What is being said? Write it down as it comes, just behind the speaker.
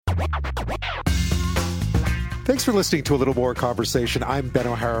Thanks for listening to A Little More Conversation. I'm Ben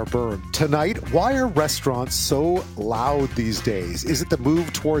O'Hara Byrne. Tonight, why are restaurants so loud these days? Is it the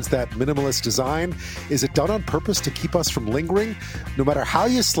move towards that minimalist design? Is it done on purpose to keep us from lingering? No matter how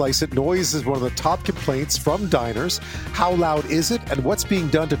you slice it, noise is one of the top complaints from diners. How loud is it, and what's being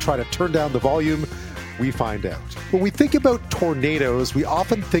done to try to turn down the volume? We find out. When we think about tornadoes, we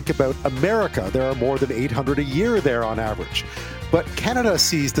often think about America. There are more than 800 a year there on average. But Canada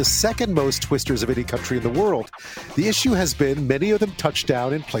sees the second most twisters of any country in the world. The issue has been many of them touch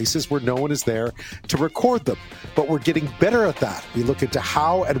down in places where no one is there to record them. But we're getting better at that. We look into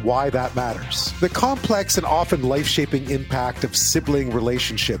how and why that matters. The complex and often life-shaping impact of sibling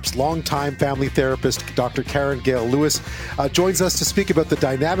relationships. Longtime family therapist Dr. Gail Lewis joins us to speak about the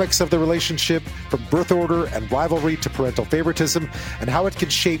dynamics of the relationship, from birth order and rivalry to parental favoritism, and how it can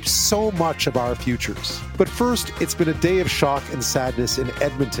shape so much of our futures. But first, it's been a day of shock and sadness in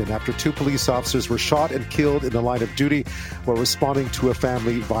Edmonton after 2 police officers were shot and killed in the line of duty while responding to a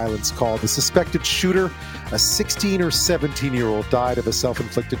family violence call. The suspected shooter, a 16 or 17-year-old, died of a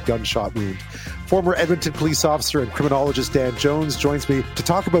self-inflicted gunshot wound. Former Edmonton police officer and criminologist Dan Jones joins me to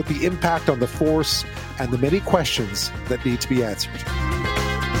talk about the impact on the force and the many questions that need to be answered.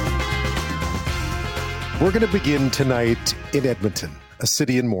 We're going to begin tonight in Edmonton, a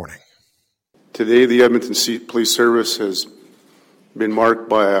city in mourning. Today, the Edmonton Police Service has been marked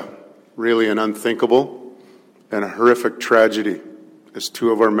by an unthinkable and a horrific tragedy as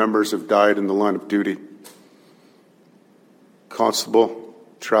 2 of our members have died in the line of duty. Constable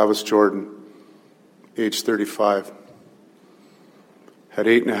Travis Jordan, age 35, had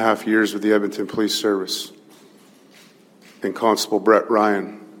 8.5 years with the Edmonton Police Service, and Constable Brett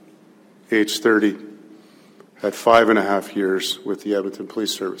Ryan, age 30, had 5.5 years with the Edmonton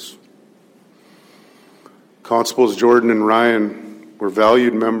Police Service. Constables Jordan and Ryan were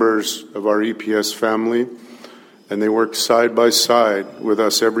valued members of our EPS family, and they worked side by side with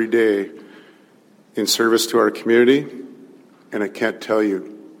us every day in service to our community, and I can't tell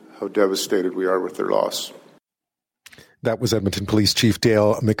you how devastated we are with their loss. That was Edmonton Police Chief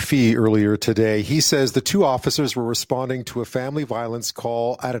Dale McPhee earlier today. He says the 2 officers were responding to a family violence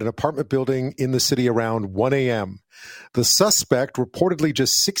call at an apartment building in the city around 1 a.m. The suspect, reportedly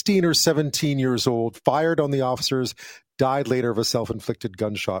just 16 or 17 years old, fired on the officers, died later of a self-inflicted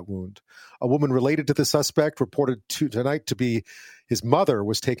gunshot wound. A woman related to the suspect, reported tonight to be his mother,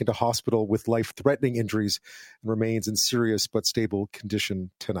 was taken to hospital with life-threatening injuries and remains in serious but stable condition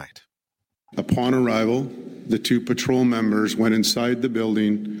tonight. Upon arrival, the 2 patrol members went inside the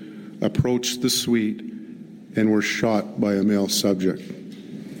building, approached the suite, and were shot by a male subject.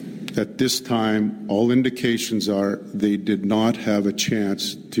 At this time, all indications are they did not have a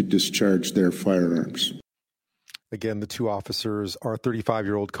chance to discharge their firearms. Again, the 2 officers are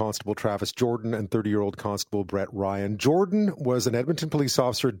 35-year-old Constable Travis Jordan and 30-year-old Constable Brett Ryan. Jordan was an Edmonton police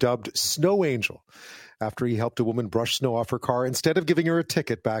officer dubbed Snow Angel after he helped a woman brush snow off her car instead of giving her a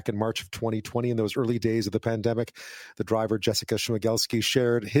ticket back in March of 2020 in those early days of the pandemic. The driver, Jessica Schmigelski,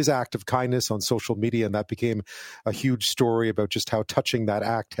 shared his act of kindness on social media, and that became a huge story about just how touching that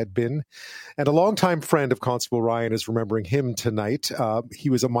act had been. And a longtime friend of Constable Ryan is remembering him tonight.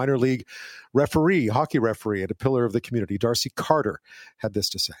 He was a minor league referee, hockey referee, and a pillar of the community. Darcy Carter had this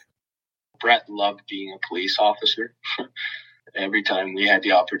to say. Brett loved being a police officer. Every time we had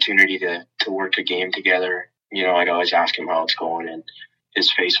the opportunity to work a game together, I'd always ask him how it's going, and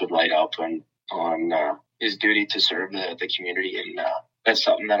his face would light up on his duty to serve the community. And that's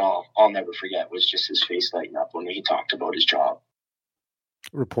something that I'll never forget, was just his face lighting up when he talked about his job.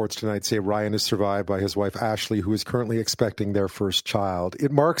 Reports tonight say Ryan is survived by his wife, Ashley, who is currently expecting their first child.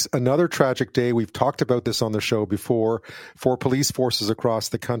 It marks another tragic day. We've talked about this on the show before. For police forces across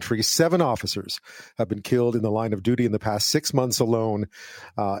the country, 7 officers have been killed in the line of duty in the past 6 months alone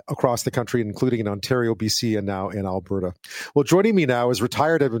across the country, including in Ontario, BC, and now in Alberta. Well, joining me now is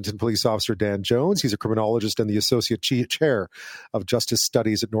retired Edmonton police officer Dan Jones. He's a criminologist and the associate chair of justice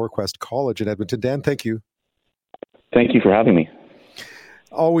studies at NorQuest College in Edmonton. Dan, thank you. Thank you for having me.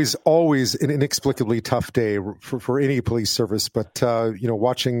 Always an inexplicably tough day for any police service, but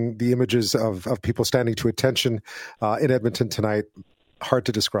watching the images of people standing to attention in Edmonton tonight, hard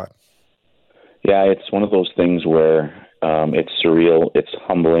to describe. Yeah, it's one of those things where it's surreal, it's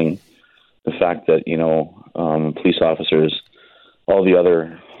humbling. The fact that police officers, all the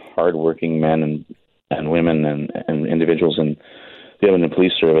other hardworking men and women and individuals in the Edmonton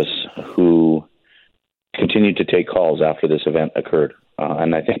Police Service who continued to take calls after this event occurred.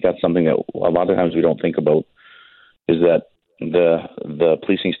 And I think that's something that a lot of times we don't think about, is that the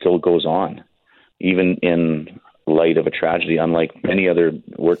policing still goes on, even in light of a tragedy, unlike many other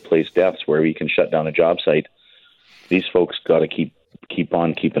workplace deaths where we can shut down a job site these folks got to keep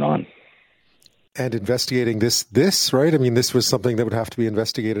on keeping on. And investigating this, right? I mean, this was something that would have to be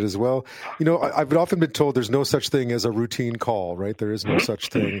investigated as well. You know, I've often been told there's no such thing as a routine call, right? There is no such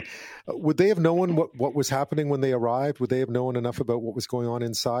thing. Would they have known what was happening when they arrived? Would they have known enough about what was going on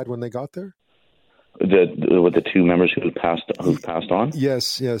inside when they got there? With the two members who passed on?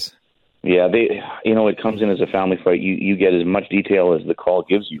 Yes. Yeah, it comes in as a family fight. You get as much detail as the call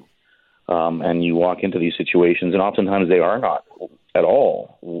gives you. And you walk into these situations, and oftentimes they are not at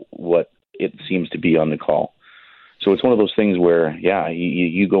all what it seems to be on the call. So it's one of those things where,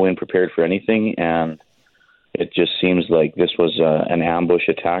 you go in prepared for anything, and it just seems like this was an ambush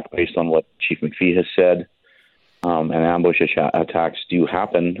attack based on what Chief McPhee has said. And ambush attacks do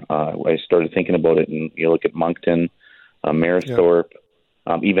happen. I started thinking about it, and you look at Moncton, Maristhorpe,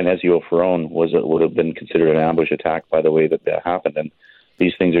 even Ezio Ferrone would have been considered an ambush attack by the way that happened. And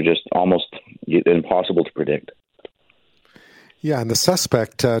these things are just almost impossible to predict. Yeah, and the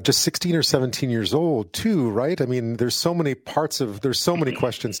suspect, just 16 or 17 years old, too, right? I mean, there's so many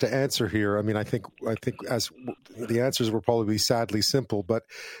questions to answer here. I mean, I think as the answers were probably sadly simple, but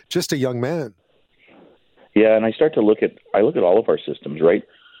just a young man. Yeah, and I look at all of our systems, right?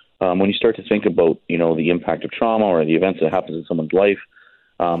 When you start to think about, the impact of trauma or the events that happens in someone's life,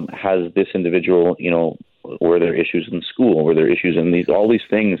 has this individual, were there issues in school? Were there issues in all these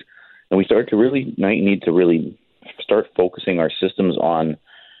things? And we need to really start focusing our systems on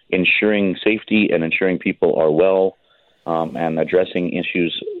ensuring safety and ensuring people are well, and addressing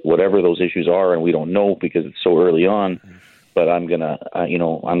issues, whatever those issues are. And we don't know because it's so early on. But I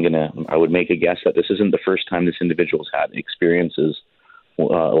would make a guess that this isn't the first time this individual's had experiences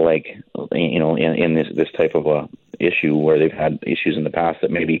in this type of issue where they've had issues in the past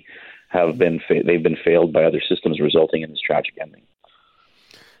that maybe they've been failed by other systems, resulting in this tragic ending.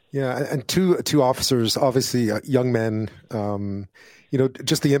 Yeah, and two officers, obviously young men.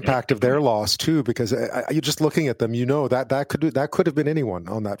 Just the impact of their loss too, because you're just looking at them. That could have been anyone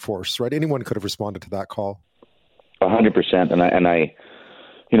on that force, right? Anyone could have responded to that call. 100%,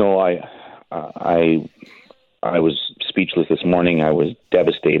 I was speechless this morning. I was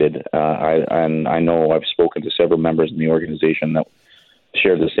devastated. I know I've spoken to several members in the organization that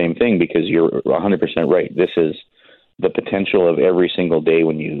share the same thing, because you're 100% right. This is the potential of every single day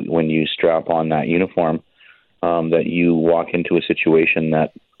when you strap on that uniform, that you walk into a situation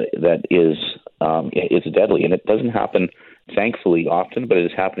that is it's deadly, and it doesn't happen, thankfully, often, but it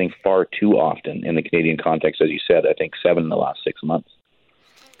is happening far too often in the Canadian context. As you said, I think 7 in the last 6 months.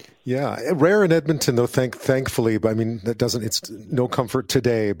 Yeah, rare in Edmonton though. Thankfully, but I mean it's no comfort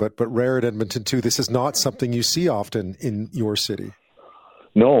today. But rare in Edmonton too. This is not something you see often in your city.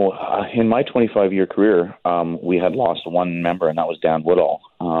 No, in my 25-year career, we had lost one member, and that was Dan Woodall.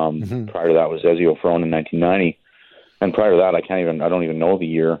 Prior to that was Ezio Ferrone in 1990, and prior to that, I don't even know the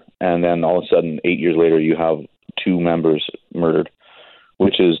year. And then all of a sudden, 8 years later, you have 2 members murdered,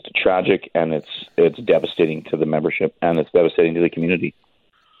 which is tragic, and it's devastating to the membership, and it's devastating to the community.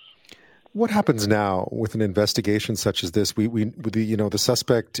 What happens now with an investigation such as this? The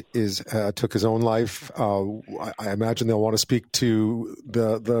suspect took his own life. I imagine they'll want to speak to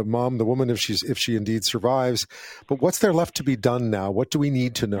the mom, the woman, if she indeed survives. But what's there left to be done now? What do we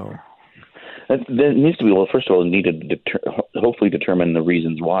need to know? There needs to be, first of all, need to hopefully determine the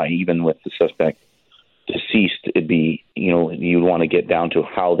reasons why. Even with the suspect deceased, it'd be, you'd want to get down to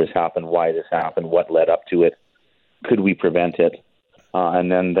how this happened, why this happened, what led up to it, could we prevent it?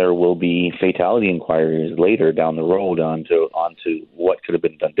 And then there will be fatality inquiries later down the road onto what could have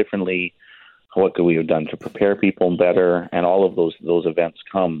been done differently, what could we have done to prepare people better, and all of those events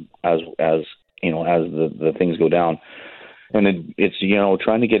come as the things go down. And it's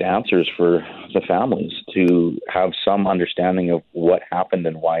trying to get answers for the families to have some understanding of what happened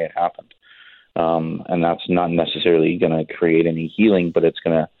and why it happened. And that's not necessarily going to create any healing, but it's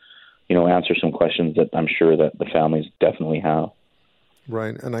going to answer some questions that I'm sure that the families definitely have.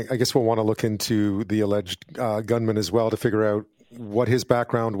 Right. And I guess we'll want to look into the alleged gunman as well to figure out what his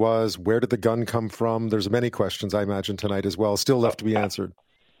background was. Where did the gun come from? There's many questions, I imagine, tonight as well, still left to be answered.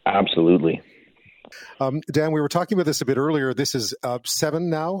 Absolutely. Dan, we were talking about this a bit earlier. This is 7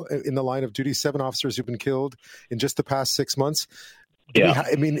 now in the line of duty, 7 officers who've been killed in just the past 6 months.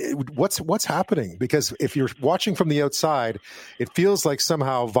 What's happening? Because if you're watching from the outside, it feels like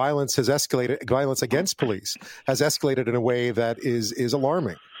somehow violence against police has escalated in a way that is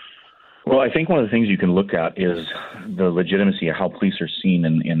alarming. Well, I think one of the things you can look at is the legitimacy of how police are seen,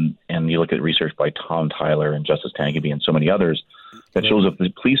 and you look at research by Tom Tyler and Justice Tangaby and so many others that shows if the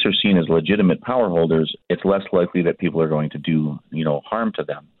police are seen as legitimate power holders, it's less likely that people are going to do harm to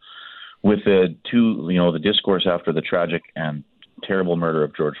them. with the discourse after the tragic and terrible murder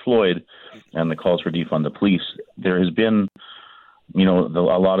of George Floyd and the calls for defund the police, there has been, a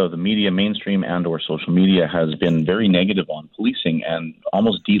lot of the media, mainstream and or social media, has been very negative on policing and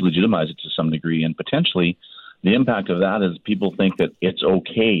almost delegitimized it to some degree. And potentially the impact of that is people think that it's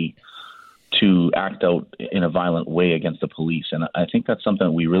okay to act out in a violent way against the police. And I think that's something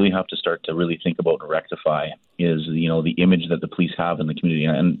that we really have to start to really think about and rectify, is, the image that the police have in the community.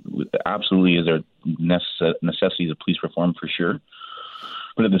 And absolutely is there necessities of police reform for sure.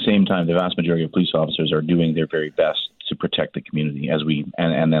 But at the same time, the vast majority of police officers are doing their very best to protect the community,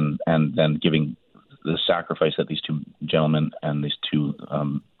 and then giving the sacrifice that these two gentlemen and these two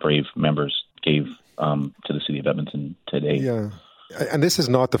brave members gave to the city of Edmonton today. Yeah. And this is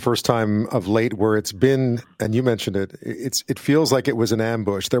not the first time of late where it's been, and you mentioned it, it feels like it was an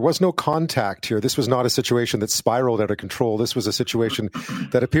ambush. There was no contact here. This was not a situation that spiraled out of control. This was a situation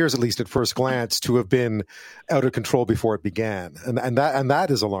that appears, at least at first glance, to have been out of control before it began. And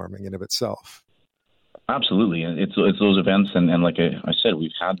that is alarming in of itself. Absolutely. It's those events, and like I said,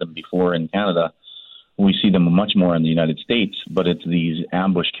 we've had them before in Canada. We see them much more in the United States, but it's these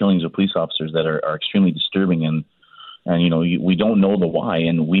ambush killings of police officers that are extremely disturbing, and we don't know the why,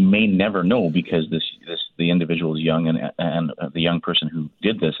 and we may never know, because the individual is young, and the young person who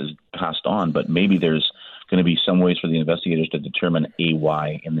did this is passed on. But maybe there's going to be some ways for the investigators to determine a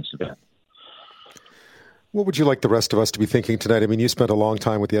why in this event. What would you like the rest of us to be thinking tonight? I mean, you spent a long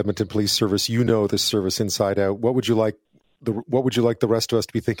time with the Edmonton Police Service. You know this service inside out. What would you like the rest of us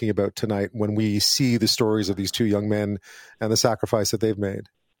to be thinking about tonight when we see the stories of these two young men and the sacrifice that they've made?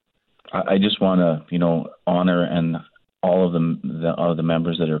 I just want to, honor and all of the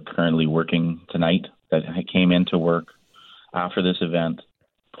members that are currently working tonight, that came into work after this event,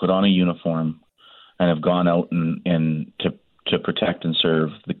 put on a uniform, and have gone out and to protect and serve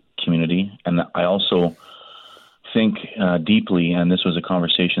the community. And I also think deeply, and this was a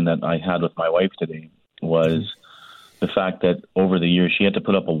conversation that I had with my wife today, was the fact that over the years she had to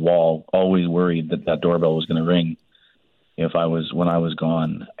put up a wall, always worried that doorbell was going to ring when I was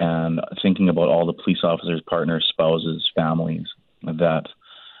gone, and thinking about all the police officers, partners, spouses, families that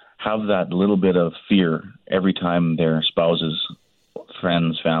have that little bit of fear every time their spouses,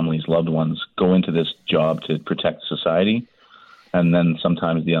 friends, families, loved ones go into this job to protect society. And then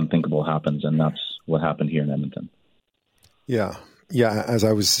sometimes the unthinkable happens, and that's what happened here in Edmonton. Yeah. Yeah, as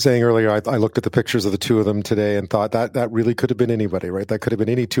I was saying earlier, I looked at the pictures of the two of them today and thought that really could have been anybody, right? That could have been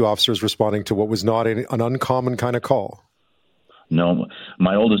any two officers responding to what was not an uncommon kind of call. No,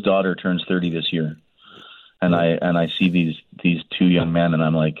 my oldest daughter turns 30 this year, and I see these two young men, and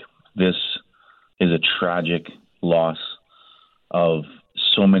I'm like, this is a tragic loss of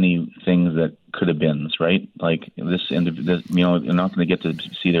so many things that could have been, right? Like this, you're not going to get to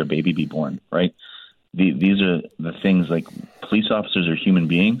see their baby be born, right? These are the things, like, police officers are human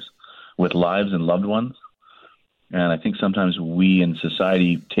beings with lives and loved ones, and I think sometimes we in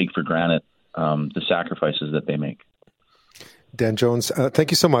society take for granted the sacrifices that they make. Dan Jones, thank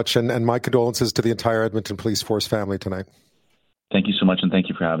you so much, and my condolences to the entire Edmonton Police Force family tonight. Thank you so much, and thank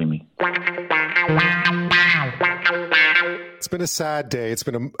you for having me. It's been a sad day. It's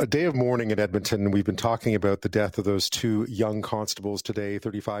been a day of mourning in Edmonton. We've been talking about the death of those two young constables today,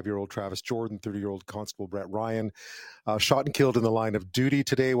 35-year-old Travis Jordan, 30-year-old Constable Brett Ryan, shot and killed in the line of duty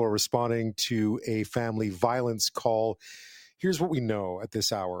today while responding to a family violence call. Here's what we know at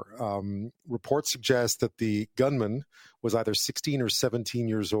this hour. Reports suggest that the gunman was either 16 or 17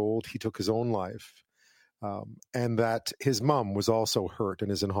 years old. He took his own life. And that his mom was also hurt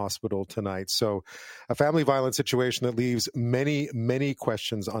and is in hospital tonight. So a family violence situation that leaves many, many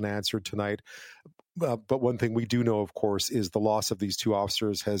questions unanswered tonight. But one thing we do know, of course, is the loss of these two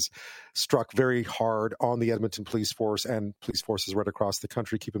officers has struck very hard on the Edmonton Police Force and police forces right across the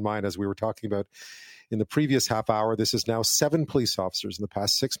country. Keep in mind, as we were talking about in the previous half hour, this is now 7 police officers in the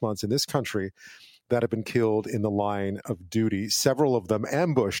past 6 months in this country that have been killed in the line of duty, several of them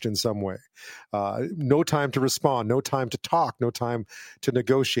ambushed in some way. No time to respond, no time to talk, no time to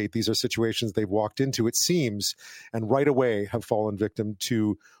negotiate. These are situations they've walked into, it seems, and right away have fallen victim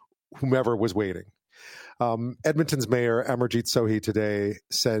to whomever was waiting. Edmonton's Mayor Amarjeet Sohi today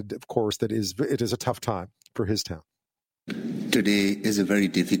said, of course, that it is a tough time for his town. Today is a very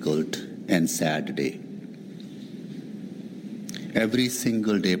difficult and sad day. Every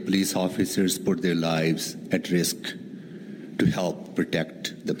single day, police officers put their lives at risk to help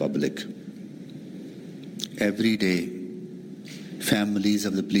protect the public. Every day, families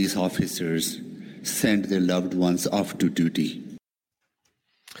of the police officers send their loved ones off to duty.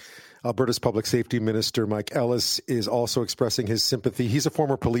 Alberta's Public Safety Minister, Mike Ellis, is also expressing his sympathy. He's a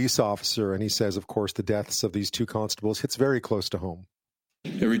former police officer, and he says, of course, the deaths of these two constables hits very close to home.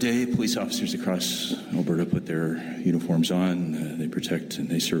 Every day, police officers across Alberta put their uniforms on. They protect and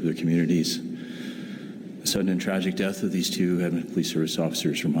they serve their communities. The sudden and tragic death of these two Edmonton Police Service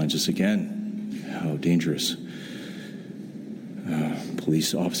officers reminds us again how dangerous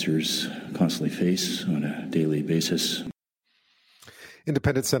police officers constantly face on a daily basis.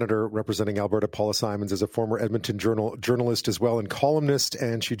 Independent Senator representing Alberta, Paula Simons, is a former Edmonton journalist as well and columnist,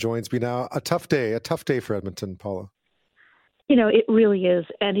 and she joins me now. A tough day for Edmonton, Paula. It really is.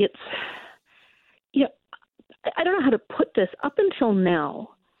 And it's, I don't know how to put this. Up until now,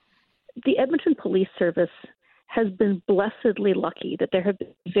 the Edmonton Police Service has been blessedly lucky that there have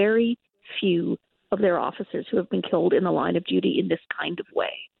been very few of their officers who have been killed in the line of duty in this kind of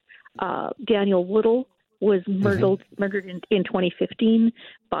way. Daniel Woodall was murdered in 2015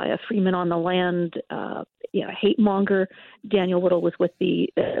 by a freeman on the land, hate monger. Daniel Woodall was with the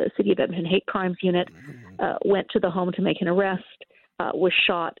City of Edmonton Hate Crimes Unit, went to the home to make an arrest, was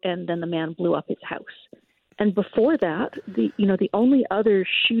shot, and then the man blew up his house. And before that, the only other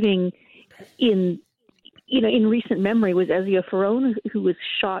shooting in recent memory was Ezio Ferrone, who was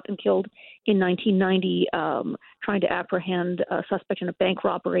shot and killed in 1990, trying to apprehend a suspect in a bank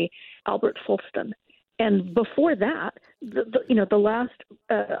robbery, Albert Fulston. And before that, the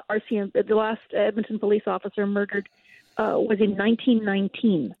last Edmonton police officer murdered was in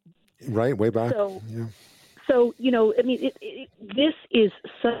 1919. Right, way back. So this is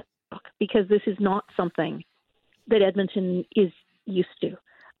such because this is not something that Edmonton is used to,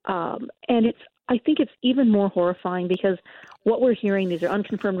 and I think it's even more horrifying because what we're hearing, these are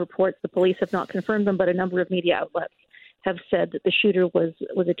unconfirmed reports. The police have not confirmed them, but a number of media outlets have said that the shooter was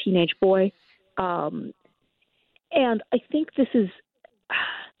a teenage boy. And I think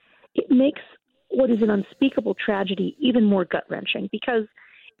it makes what is an unspeakable tragedy even more gut-wrenching because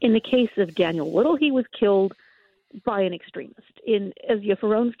in the case of Daniel Woodall, he was killed by an extremist. In Ezio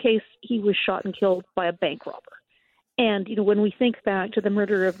Ferrone's case, he was shot and killed by a bank robber. And, when we think back to the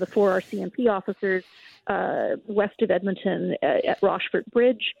murder of the 4 RCMP officers west of Edmonton at Rochefort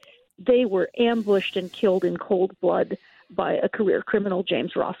Bridge, they were ambushed and killed in cold blood by a career criminal,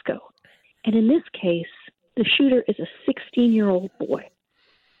 James Roscoe. And in this case, the shooter is a 16-year-old boy.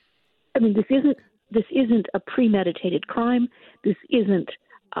 I mean, this isn't a premeditated crime. This isn't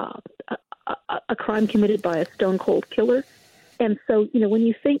a crime committed by a stone-cold killer. And so, when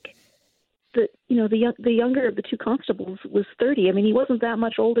you think that, the younger of the two constables was 30, I mean, he wasn't that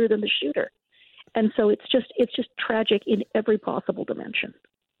much older than the shooter. And so it's just tragic in every possible dimension.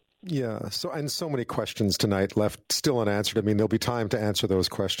 Yeah. So many questions tonight left still unanswered. I mean, there'll be time to answer those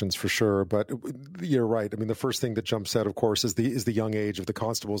questions for sure. But you're right. I mean, the first thing that jumps out, of course, is the young age of the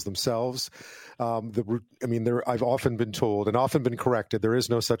constables themselves. I've often been told and often been corrected, there is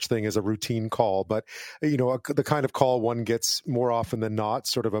no such thing as a routine call. But, the kind of call one gets more often than not,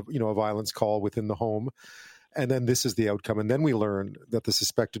 sort of a violence call within the home. And then this is the outcome. And then we learn that the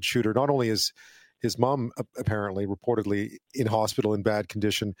suspected shooter not only is his mom apparently reportedly in hospital in bad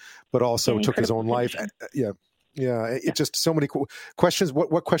condition, but also took his own life. Yeah. It's just so many questions.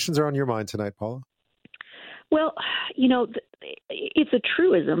 What questions are on your mind tonight, Paula? Well, it's a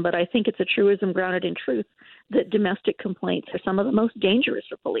truism, but I think it's a truism grounded in truth that domestic complaints are some of the most dangerous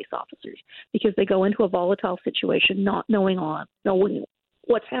for police officers because they go into a volatile situation not knowing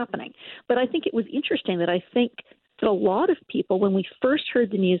what's happening. But I think it was interesting that I think that a lot of people, when we first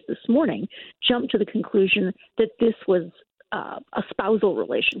heard the news this morning, jumped to the conclusion that this was a spousal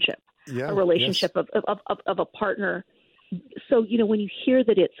relationship, a relationship of a partner. So, when you hear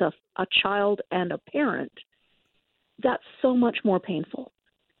that it's a child and a parent, that's so much more painful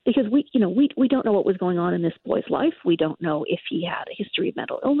because we don't know what was going on in this boy's life. We don't know if he had a history of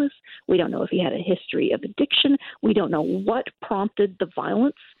mental illness. We don't know if he had a history of addiction. We don't know what prompted the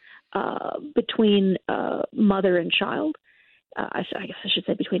violence between mother and child. I guess I should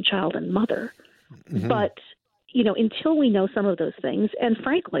say between child and mother. Mm-hmm. But, until we know some of those things, and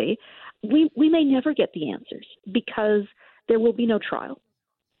frankly, we may never get the answers because there will be no trial.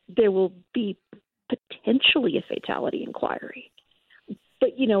 There will be potentially a fatality inquiry.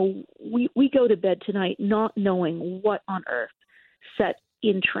 But, we go to bed tonight not knowing what on earth set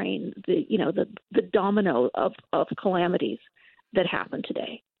in train the domino of calamities that happened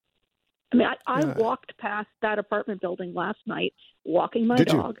today. I mean, I walked past that apartment building last night, walking my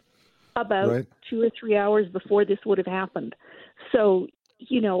dog, about 2 or 3 hours before this would have happened. So,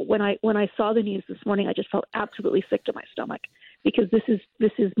 when I saw the news this morning, I just felt absolutely sick to my stomach because this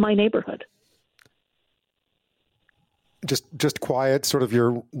is my neighborhood. Just quiet, sort of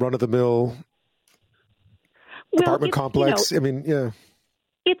your run-of-the-mill apartment complex.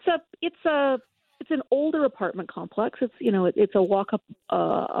 It's an older apartment complex. It's a walk-up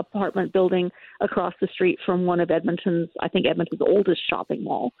apartment building across the street from one of Edmonton's oldest shopping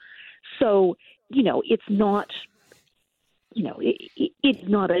mall. So, it's not, it's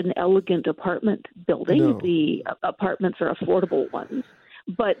not an elegant apartment building. No. The apartments are affordable ones,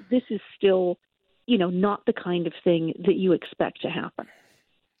 but this is still, not the kind of thing that you expect to happen.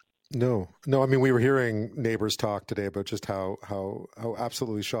 No. I mean, we were hearing neighbors talk today about just how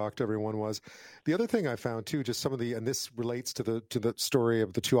absolutely shocked everyone was. The other thing I found too, just some of and this relates to the story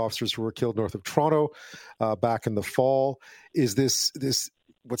of the two officers who were killed north of Toronto back in the fall, is this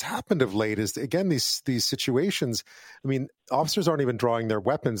what's happened of late is, again, these situations. I mean, officers aren't even drawing their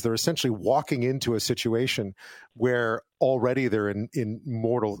weapons. They're essentially walking into a situation where already they're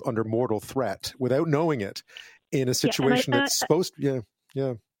under mortal threat without knowing it, in a situation that's supposed to,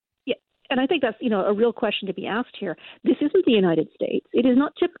 yeah. And I think that's, a real question to be asked here. This isn't the United States. It is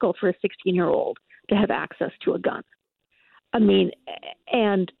not typical for a 16-year-old to have access to a gun. I mean,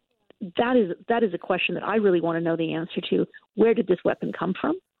 and that is a question that I really want to know the answer to. Where did this weapon come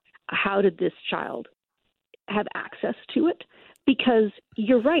from? How did this child have access to it? Because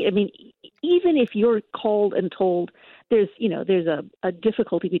you're right. I mean, even if you're called and told there's a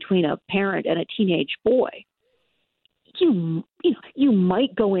difficulty between a parent and a teenage boy, you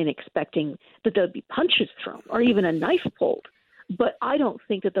might go in expecting that there'd be punches thrown or even a knife pulled, but I don't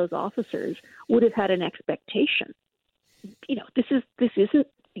think that those officers would have had an expectation. This isn't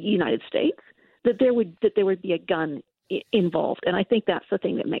the United States, that there would be a gun involved, and I think that's the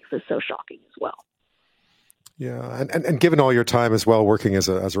thing that makes this so shocking as well. Yeah, and given all your time as well working as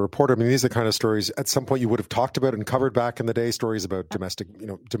a reporter, I mean, these are the kind of stories at some point you would have talked about and covered back in the day, stories about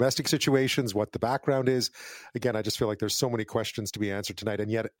domestic situations, what the background is. Again, I just feel like there's so many questions to be answered tonight,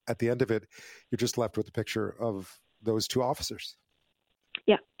 and yet at the end of it, you're just left with a picture of those two officers.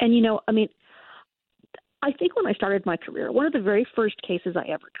 Yeah, and I think when I started my career, one of the very first cases I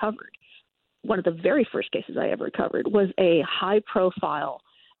ever covered was a high-profile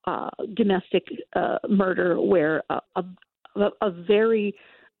domestic murder where a very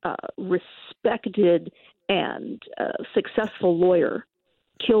respected and successful lawyer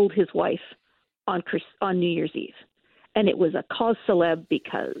killed his wife on New Year's Eve. And it was a cause célèbre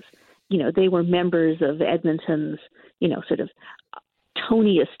because, they were members of Edmonton's, sort of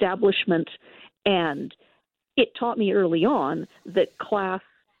Tony establishment. And it taught me early on that class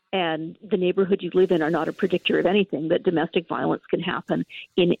and the neighborhood you live in are not a predictor of anything, that domestic violence can happen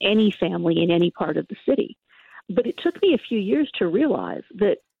in any family in any part of the city. But it took me a few years to realize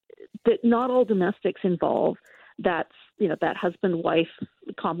that not all domestics involve that husband-wife,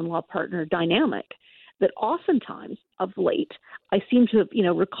 common law partner dynamic. That oftentimes, of late, I seem to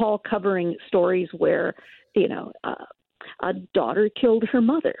recall covering stories where a daughter killed her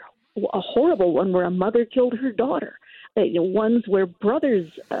mother, a horrible one where a mother killed her daughter. Ones where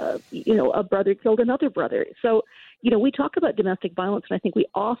brothers, a brother killed another brother. So, we talk about domestic violence, and I think we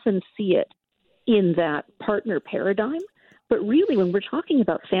often see it in that partner paradigm. But really, when we're talking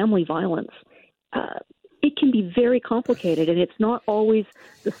about family violence, it can be very complicated, and it's not always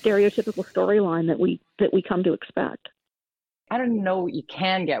the stereotypical storyline that we come to expect. I don't know, you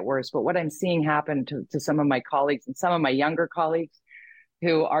can get worse, but what I'm seeing happen to some of my colleagues and some of my younger colleagues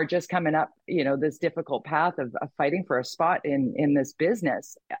who are just coming up, this difficult path of fighting for a spot in this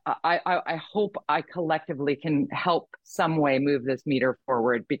business. I hope I collectively can help some way move this meter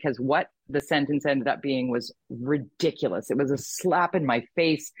forward, because what the sentence ended up being was ridiculous. It was a slap in my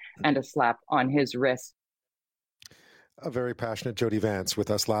face and a slap on his wrist. A very passionate Jody Vance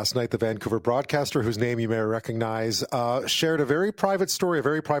with us last night, the Vancouver broadcaster, whose name you may recognize, shared a very private story, a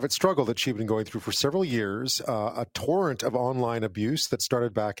very private struggle that she'd been going through for several years, a torrent of online abuse that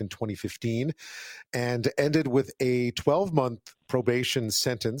started back in 2015 and ended with a 12-month probation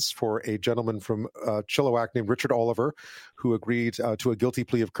sentence for a gentleman from Chilliwack named Richard Oliver, who agreed to a guilty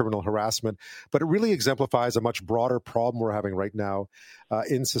plea of criminal harassment. But it really exemplifies a much broader problem we're having right now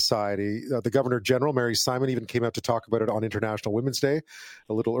in society. The Governor General, Mary Simon, even came out to talk about it on International Women's Day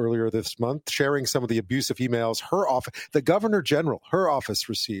a little earlier this month, sharing some of the abusive emails the Governor General, her office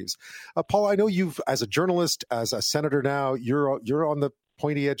receives. Paula, I know you've, as a journalist, as a senator now, you're on the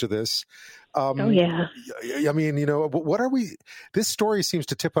pointy edge of this. Oh, yeah. I mean, this story seems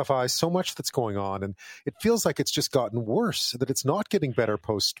to typify so much that's going on, and it feels like it's just gotten worse, that it's not getting better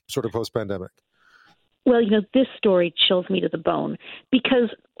post-pandemic. Well, this story chills me to the bone, because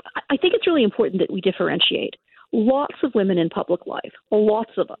I think it's really important that we differentiate. Lots of women in public life,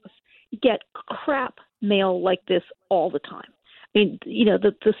 lots of us, get crap mail like this all the time. I mean,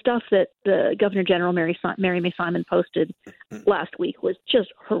 the stuff that the Governor General Mary May Simon posted last week was just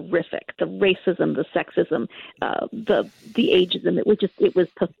horrific. The racism, the sexism, the ageism. It was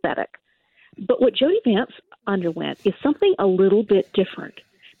pathetic. But what Jody Vance underwent is something a little bit different,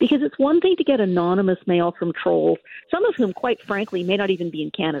 because it's one thing to get anonymous mail from trolls, some of whom, quite frankly, may not even be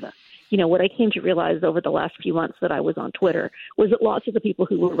in Canada. What I came to realize over the last few months that I was on Twitter was that lots of the people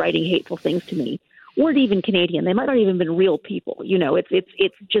who were writing hateful things to me weren't even Canadian. They might not even been real people.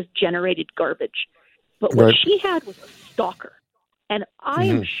 It's just generated garbage. But what she had was a stalker. And I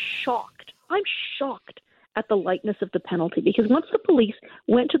am shocked. I'm shocked at the lightness of the penalty, because once the police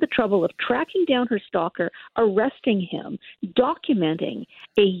went to the trouble of tracking down her stalker, arresting him, documenting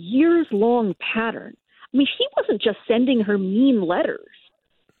a years-long pattern, I mean, he wasn't just sending her mean letters.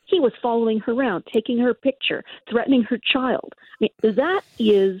 He was following her around, taking her picture, threatening her child. I mean, that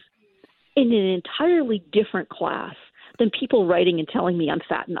is in an entirely different class than people writing and telling me I'm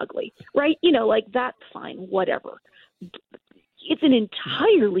fat and ugly, right? That's fine, whatever. It's an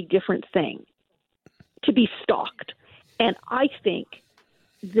entirely different thing to be stalked. And I think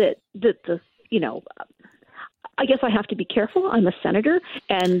that I guess I have to be careful. I'm a senator,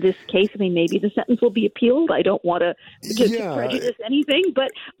 and this case, I mean, maybe the sentence will be appealed. I don't want to prejudice anything,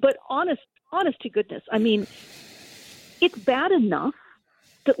 but honest to goodness, I mean, it's bad enough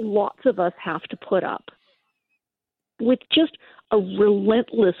that lots of us have to put up with just a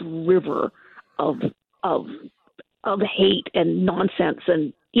relentless river of hate and nonsense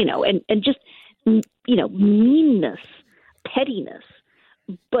and just meanness, pettiness.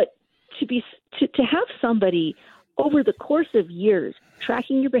 But to have somebody over the course of years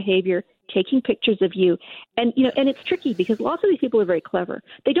tracking your behavior, taking pictures of you, and it's tricky because lots of these people are very clever.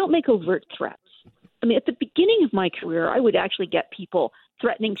 They don't make overt threats. I mean, at the beginning of my career, I would actually get people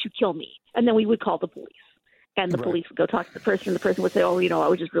threatening to kill me, and then we would call the police. And the police would go talk to the person, and the person would say, I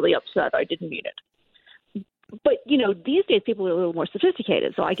was just really upset. I didn't mean it. But, these days people are a little more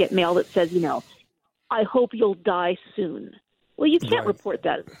sophisticated. So I get mail that says, I hope you'll die soon. Well, you can't report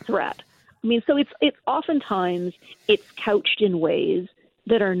that as a threat. I mean, so it's oftentimes it's couched in ways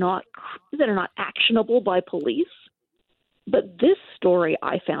that are not actionable by police. But this story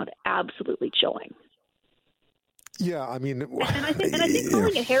I found absolutely chilling. Yeah, I mean, and I think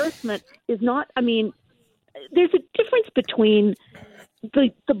calling it harassment is not. I mean, there's a difference between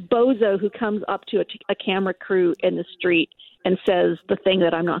the bozo who comes up to a camera crew in the street and says the thing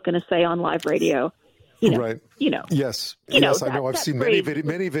that I'm not going to say on live radio. Yes. I know. I've seen many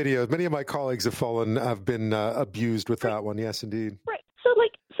videos. Many of my colleagues have been abused with that one. Yes, indeed. Right.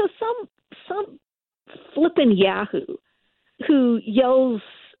 So some flippin' Yahoo who yells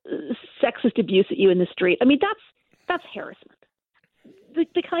sexist abuse at you in the street. I mean, that's harassment.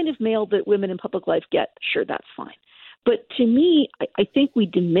 The kind of mail that women in public life get, sure, that's fine. But to me, I think we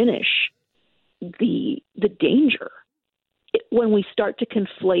diminish the danger when we start to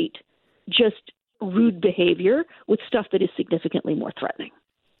conflate just rude behavior with stuff that is significantly more threatening.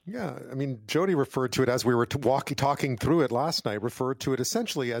 Yeah, I mean, Jody referred to it as we were talking through it last night, referred to it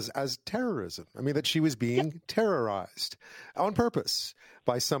essentially as terrorism. I mean, that she was being terrorized on purpose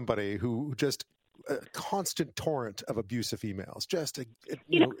by somebody who just a constant torrent of abusive emails, just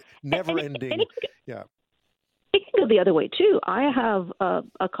never ending. Yeah. It can go the other way, too. I have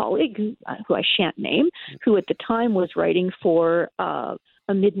a colleague who I shan't name, who at the time was writing for a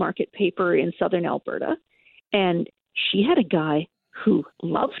mid-market paper in southern Alberta, and she had a guy who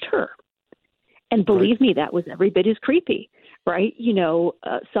loved her. And believe me, that was every bit as creepy, right?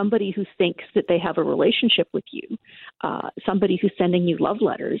 Somebody who thinks that they have a relationship with you, somebody who's sending you love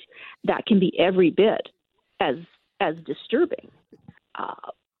letters, that can be every bit as disturbing.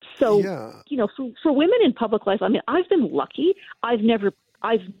 For women in public life, I mean, I've been lucky. I've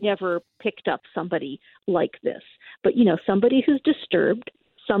never picked up somebody like this. But, somebody who's disturbed,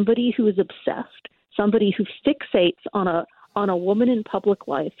 somebody who is obsessed, somebody who fixates on a woman in public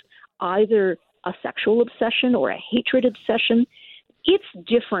life, either a sexual obsession or a hatred obsession, it's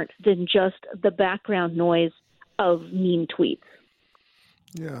different than just the background noise of mean tweets.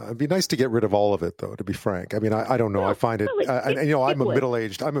 Yeah, it'd be nice to get rid of all of it, though. To be frank, I mean, I don't know. I find it. I'm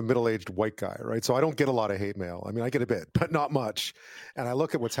a middle-aged white guy, right? So I don't get a lot of hate mail. I mean, I get a bit, but not much. And I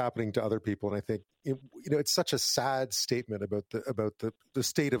look at what's happening to other people, and I think, it's such a sad statement about the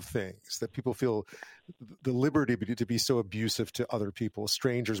state of things that people feel the liberty to be so abusive to other people,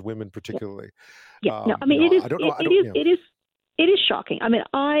 strangers, women particularly. Yeah, no, I mean, it is shocking. I mean,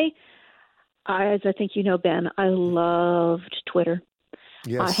 as I think Ben, I loved Twitter.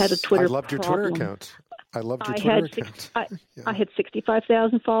 Yes, I had a Twitter. I loved your Twitter account. I loved your Twitter account. I had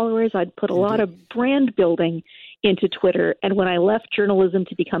 65,000 followers. I'd put a lot of brand building into Twitter. And when I left journalism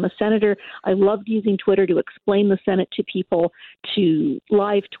to become a senator, I loved using Twitter to explain the Senate to people, to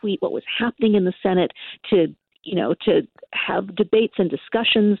live tweet what was happening in the Senate, to have debates and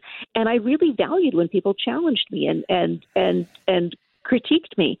discussions. And I really valued when people challenged me and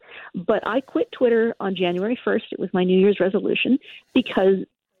critiqued me. But I quit Twitter on January 1st. It was my New Year's resolution because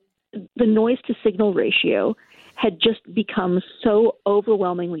the noise to signal ratio had just become so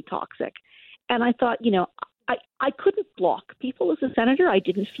overwhelmingly toxic. And I thought, I couldn't block people as a senator. I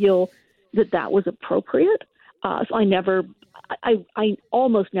didn't feel that was appropriate. So I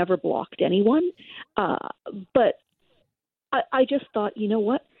almost never blocked anyone. But I just thought, you know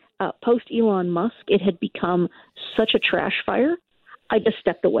what? Post Elon Musk, it had become such a trash fire. I just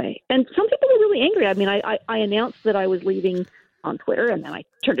stepped away. And some people were really angry. I mean, I announced that I was leaving on Twitter, and then I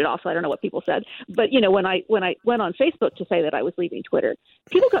turned it off, so I don't know what people said. But, when I went on Facebook to say that I was leaving Twitter,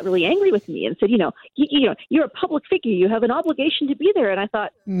 people got really angry with me and said, you're a public figure. You have an obligation to be there. And I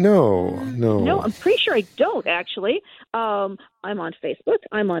thought, No, I'm pretty sure I don't, actually. I'm on Facebook.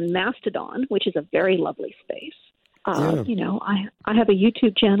 I'm on Mastodon, which is a very lovely space. I have a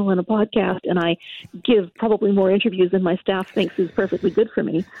YouTube channel and a podcast, and I give probably more interviews than my staff thinks is perfectly good for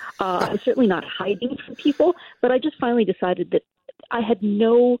me. I'm certainly not hiding from people, but I just finally decided that I had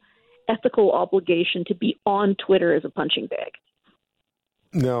no ethical obligation to be on Twitter as a punching bag.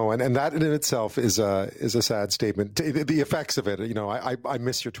 No, and that in itself is a sad statement. The effects of it, I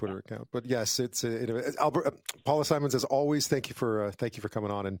miss your Twitter account, but yes, Alberta. Paula Simons, as always, thank you for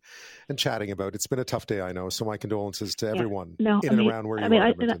coming on and chatting about it. It's been a tough day, I know. So my condolences to everyone and around where you are.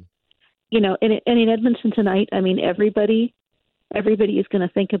 Edmonton. In Edmonton tonight, everybody is going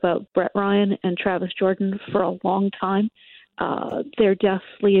to think about Brett Ryan and Travis Jordan for a long time. Their deaths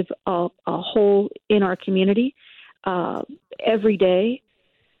leave a hole in our community. Every day,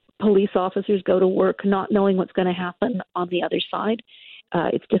 police officers go to work not knowing what's going to happen on the other side.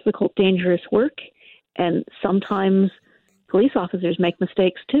 It's difficult, dangerous work, and sometimes police officers make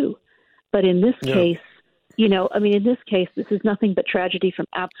mistakes too. But in this case, this is nothing but tragedy from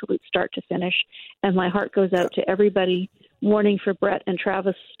absolute start to finish. And my heart goes out to everybody mourning for Brett and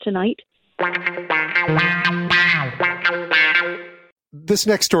Travis tonight. This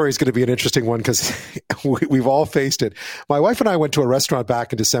next story is going to be an interesting one because we've all faced it. My wife and I went to a restaurant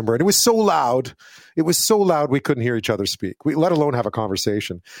back in December, and it was so loud. It was so loud we couldn't hear each other speak, let alone have a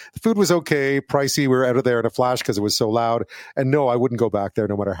conversation. The food was okay, pricey. We were out of there in a flash because it was so loud. And no, I wouldn't go back there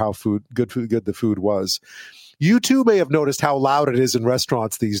no matter how good the food was. You too may have noticed how loud it is in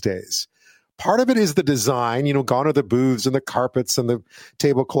restaurants these days. Part of it is the design, gone are the booths and the carpets and the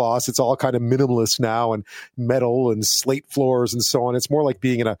tablecloths. It's all kind of minimalist now, and metal and slate floors and so on. It's more like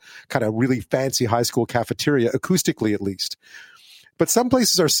being in a kind of really fancy high school cafeteria, acoustically at least. But some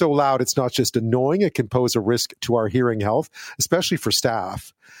places are so loud, it's not just annoying, it can pose a risk to our hearing health, especially for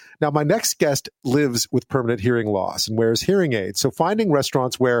staff. Now, my next guest lives with permanent hearing loss and wears hearing aids. So finding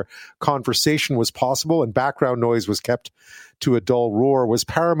restaurants where conversation was possible and background noise was kept to a dull roar was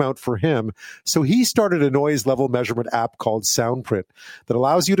paramount for him. So he started a noise level measurement app called SoundPrint that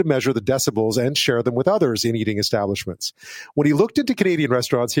allows you to measure the decibels and share them with others in eating establishments. When he looked into Canadian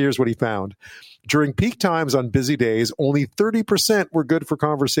restaurants, here's what he found. During peak times on busy days, only 30% were good for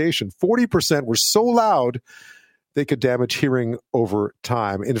conversation. 40% were so loud they could damage hearing over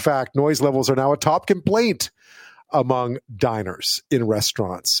time. In fact, noise levels are now a top complaint among diners in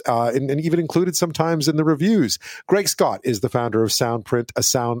restaurants, and even included sometimes in the reviews. Greg Scott is the founder of SoundPrint, a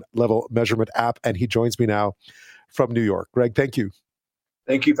sound level measurement app, and he joins me now from New York. Greg, thank you.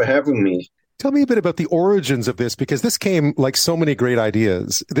 Thank you for having me. Tell me a bit about the origins of this, because this came, like so many great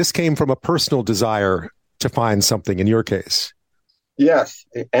ideas, this came from a personal desire to find something in your case. Yes,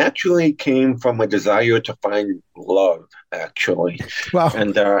 it actually came from a desire to find love, actually. Wow.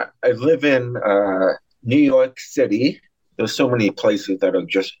 And I live in New York City. There's so many places that are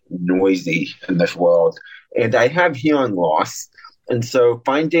just noisy in this world. And I have hearing loss. And so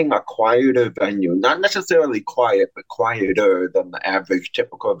finding a quieter venue, not necessarily quiet, but quieter than the average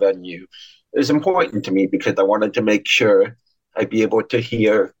typical venue, is important to me because I wanted to make sure I'd be able to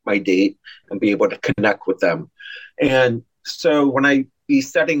hear my date and be able to connect with them. And so when I be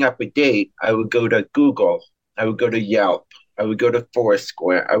setting up a date, I would go to Google, I would go to Yelp, I would go to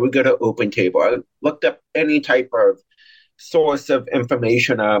Foursquare, I would go to OpenTable. I looked up any type of source of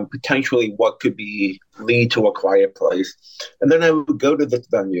information on potentially what could lead to a quiet place. And then I would go to this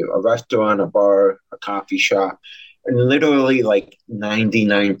venue, a restaurant, a bar, a coffee shop, and literally like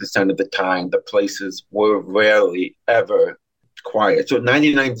 99% of the time, the places were rarely ever quiet. So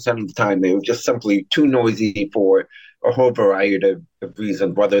 99% of the time, they were just simply too noisy for a whole variety of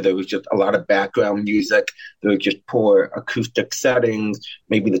reasons, whether there was just a lot of background music, there was just poor acoustic settings,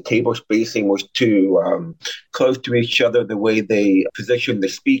 maybe the table spacing was too close to each other, the way they positioned the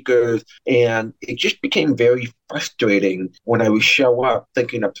speakers. And it just became very frustrating when I would show up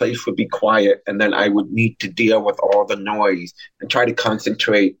thinking a place would be quiet, and then I would need to deal with all the noise and try to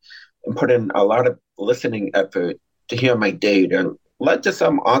concentrate and put in a lot of listening effort to hear my date, and led to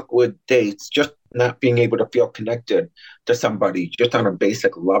some awkward dates, just not being able to feel connected to somebody just on a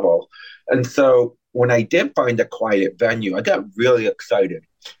basic level. And so when I did find a quiet venue, I got really excited.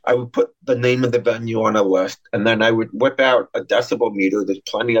 I would put the name of the venue on a list, and then I would whip out a decibel meter. There's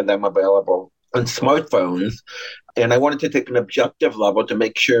plenty of them available on smartphones. And I wanted to take an objective level to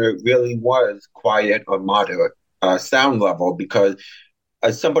make sure it really was quiet or moderate sound level, because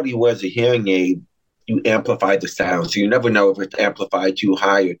as somebody who wears a hearing aid, you amplify the sound. So you never know if it's amplified too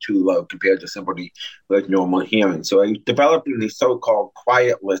high or too low compared to somebody who has normal hearing. So I was developing these so-called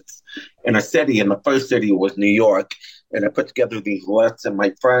quiet lists in a city, and the first city was New York. And I put together these lists, and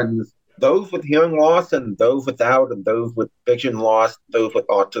my friends, those with hearing loss and those without, and those with vision loss, those with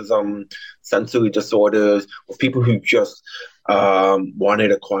autism, sensory disorders, or people who just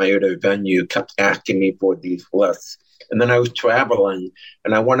wanted a quieter venue, kept asking me for these lists. And then I was traveling,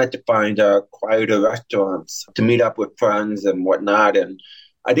 and I wanted to find quieter restaurants to meet up with friends and whatnot. And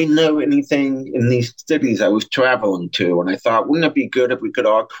I didn't know anything in these cities I was traveling to. And I thought, wouldn't it be good if we could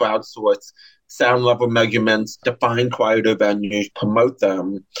all crowdsource sound level measurements to find quieter venues, promote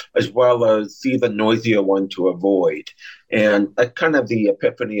them, as well as see the noisier one to avoid? And that's kind of the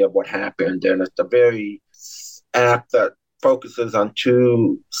epiphany of what happened. And it's a very app that focuses on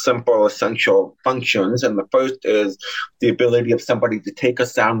two simple, essential functions. And the first is the ability of somebody to take a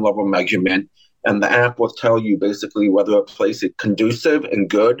sound level measurement, and the app will tell you basically whether a place is conducive and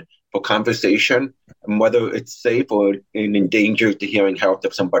good for conversation, and whether it's safe or endangers the hearing health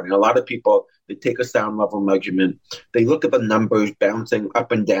of somebody. And a lot of people, they take a sound level measurement, they look at the numbers bouncing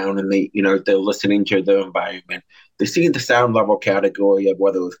up and down, and they're listening to their environment. They see the sound level category of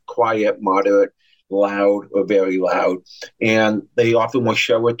whether it's quiet, moderate, loud, or very loud. And they often will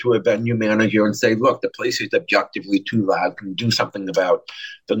show it to a venue manager and say, look, the place is objectively too loud. Can you do something about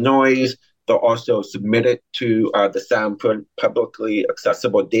the noise? They'll also submit it to the SoundPrint publicly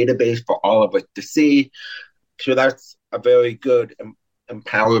accessible database for all of us to see. So that's a very good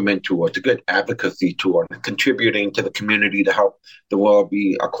empowerment tool. It's a good advocacy tool, and contributing to the community to help the world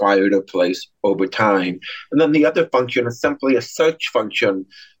be a quieter place over time. And then the other function is simply a search function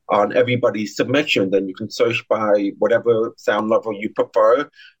on everybody's submission. Then you can search by whatever sound level you prefer,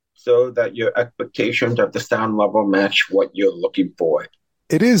 so that your expectations of the sound level match what you're looking for.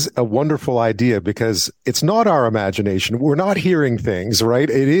 It is a wonderful idea because it's not our imagination. We're not hearing things, right?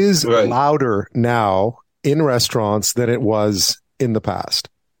 It is louder now in restaurants than it was in the past.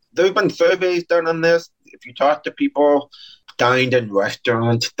 There have been surveys done on this. If you talk to people who dined in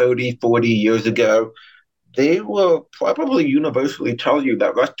restaurants 30, 40 years ago, they will probably universally tell you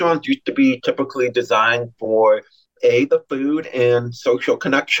that restaurants used to be typically designed for the food and social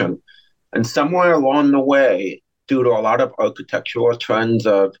connection. And somewhere along the way, due to a lot of architectural trends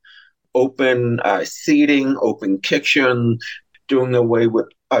of open seating, open kitchen, doing away with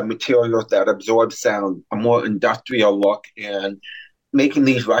materials that absorb sound, a more industrial look, and making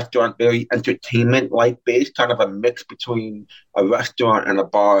these restaurants very entertainment-like based, kind of a mix between a restaurant and a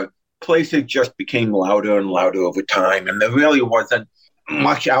bar, places just became louder and louder over time. And there really wasn't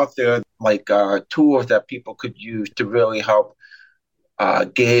much out there like tools that people could use to really help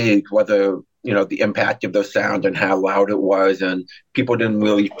gauge whether, the impact of the sound and how loud it was. And people didn't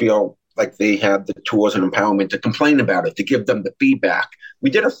really feel like they had the tools and empowerment to complain about it, to give them the feedback.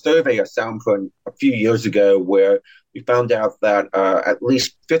 We did a survey at SoundPrint a few years ago where we found out that at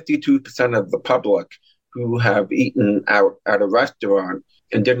least 52% of the public who have eaten out at a restaurant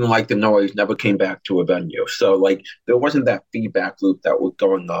and didn't like the noise never came back to a venue. So there wasn't that feedback loop that was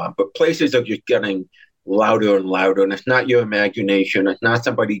going on. But places are just getting louder and louder, and it's not your imagination. It's not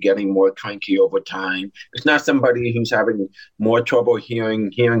somebody getting more cranky over time. It's not somebody who's having more trouble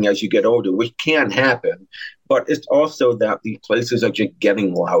hearing as you get older, which can happen. But it's also that these places are just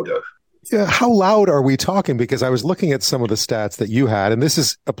getting louder. Yeah, how loud are we talking? Because I was looking at some of the stats that you had, and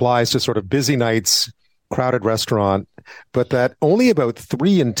this applies to sort of busy nights, crowded restaurant, but that only about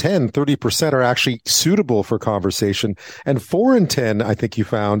 3 in 10, 30% are actually suitable for conversation. And 4 in 10, I think you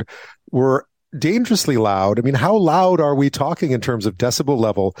found, were dangerously loud. I mean, how loud are we talking in terms of decibel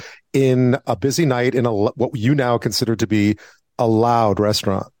level in a busy night in what you now consider to be a loud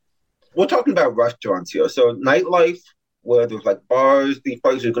restaurant? We're talking about restaurants here. So nightlife where there's like bars, these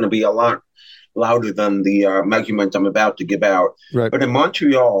places are going to be a lot louder than the measurements I'm about to give out. Right. But in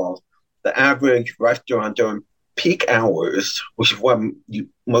Montreal, the average restaurant during peak hours, which is when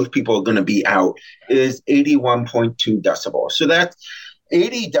most people are going to be out, is 81.2 decibels. So that's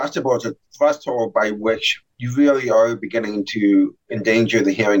 80 decibels, a threshold by which you really are beginning to endanger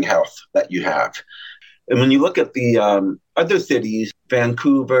the hearing health that you have. And when you look at the other cities,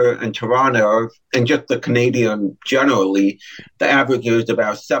 Vancouver and Toronto, and just the Canadian generally, the average is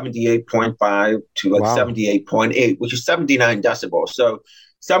about 78.5 to like 78.8, which is 79 decibels. So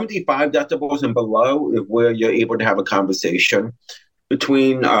 75 decibels and below is where you're able to have a conversation.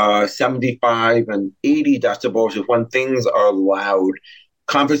 Between 75 and 80 decibels is when things are loud,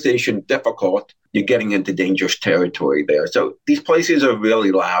 conversation difficult, you're getting into dangerous territory there. So these places are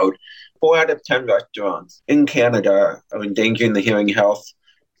really loud. 4 out of 10 restaurants in Canada are endangering the hearing health.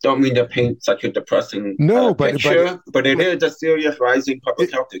 Don't mean to paint such a depressing picture, but it is a serious rising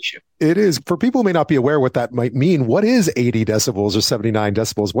public health issue. It is. For people who may not be aware what that might mean, what is 80 decibels or 79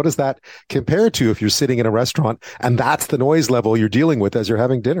 decibels? What does that compare to if you're sitting in a restaurant and that's the noise level you're dealing with as you're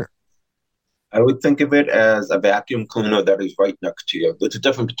having dinner? I would think of it as a vacuum cleaner that is right next to you. There's a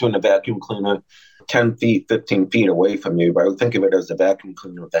difference between a vacuum cleaner 10 feet, 15 feet away from you, but I would think of it as a vacuum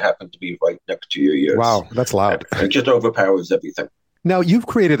cleaner that happens to be right next to your ears. Wow, that's loud. It just overpowers everything. Now, you've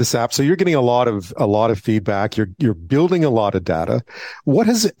created this app, so you're getting a lot of feedback. You're building a lot of data.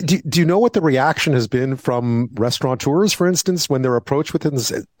 Do you know what the reaction has been from restaurateurs, for instance, when they're approached with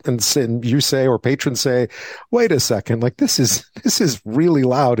it and you say, or patrons say, wait a second, like this is really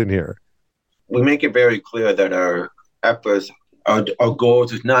loud in here? We make it very clear that our efforts, our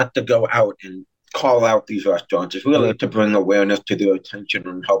goals is not to go out and call out these restaurants. It's really to bring awareness to their attention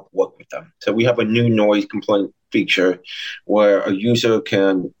and help work with them. So we have a new noise complaint feature where a user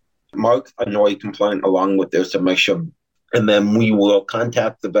can mark a noise complaint along with their submission, and then we will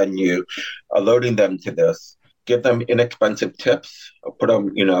contact the venue, alerting them to this, give them inexpensive tips, put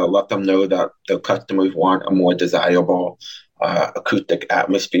them, let them know that their customers want a more desirable acoustic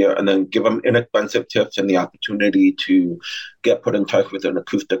atmosphere, and then give them inexpensive tips and the opportunity to get put in touch with an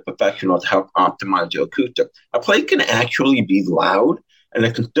acoustic professional to help optimize your acoustic. A place can actually be loud and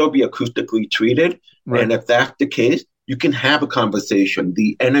it can still be acoustically treated. Right. And if that's the case, you can have a conversation.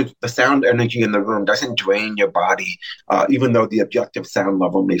 The sound energy in the room doesn't drain your body, even though the objective sound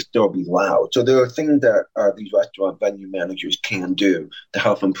level may still be loud. So there are things that these restaurant venue managers can do to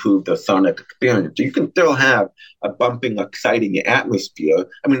help improve the sonic experience. So you can still have a bumping, exciting atmosphere.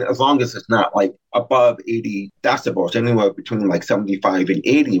 I mean, as long as it's not like above 80 decibels, anywhere between like 75 and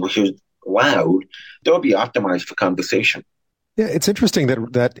 80, which is loud, they'll be optimized for conversation. Yeah, it's interesting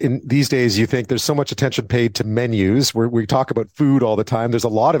that in these days you think there's so much attention paid to menus. We talk about food all the time. There's a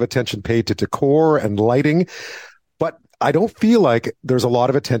lot of attention paid to decor and lighting, but I don't feel like there's a lot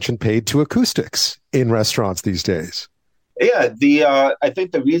of attention paid to acoustics in restaurants these days. Yeah, I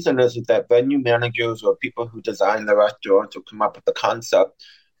think the reason is that venue managers or people who design the restaurants or come up with the concept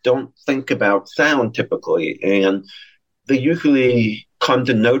don't think about sound typically, and they usually come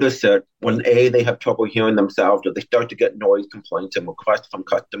to notice it when they have trouble hearing themselves, or they start to get noise complaints and requests from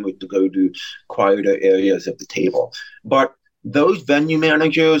customers to go to quieter areas of the table. But those venue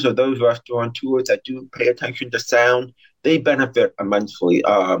managers or those restaurateurs that do pay attention to sound, they benefit immensely.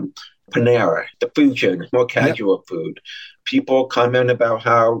 Panera, the food chain, more casual food. People comment about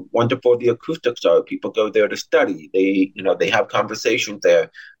how wonderful the acoustics are. People go there to study. They have conversations there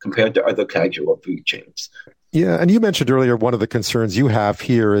compared to other casual food chains. Yeah, and you mentioned earlier one of the concerns you have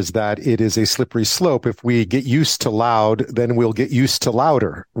here is that it is a slippery slope. If we get used to loud, then we'll get used to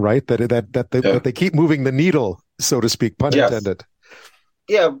louder, right? That they keep moving the needle, so to speak, pun intended.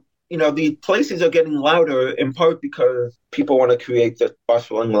 Yeah, the places are getting louder in part because people want to create this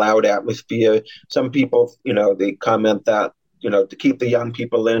bustling, loud atmosphere. Some people, they comment that, to keep the young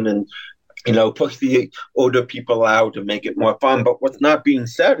people in and push the older people out and make it more fun. But what's not being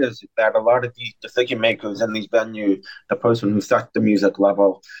said is that a lot of these decision makers in these venues, the person who sets the music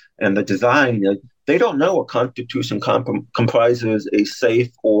level and the design, they don't know what constitutes and comprises a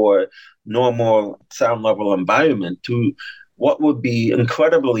safe or normal sound level environment. To what would be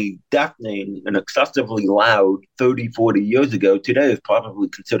incredibly deafening and excessively loud 30, 40 years ago, today is probably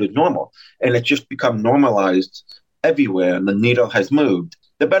considered normal. And it's just become normalized everywhere, and the needle has moved.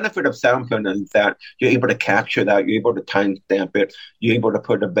 The benefit of SoundPrint is that you're able to capture that, you're able to timestamp it, you're able to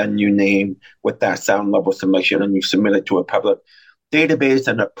put a venue name with that sound level submission, and you submit it to a public database,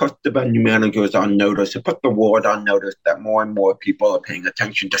 and it puts the venue managers on notice, it puts the world on notice that more and more people are paying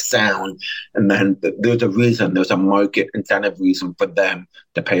attention to sound, and then there's a market incentive reason for them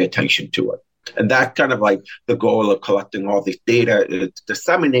to pay attention to it. And that's kind of like the goal of collecting all this data, is to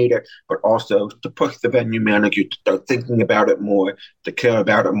disseminate it, but also to push the venue manager to start thinking about it more, to care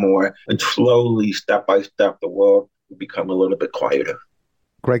about it more, and slowly, step by step, the world will become a little bit quieter.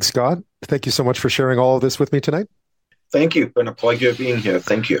 Greg Scott, thank you so much for sharing all of this with me tonight. Thank you. It's been a pleasure being here.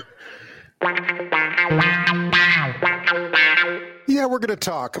 Thank you. Yeah, we're going to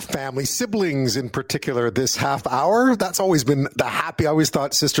talk family, siblings in particular this half hour. That's always been the happy. I always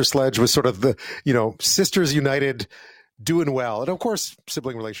thought Sister Sledge was sort of the, sisters united, doing well. And of course,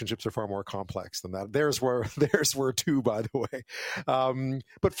 sibling relationships are far more complex than that. Theirs were too, by the way.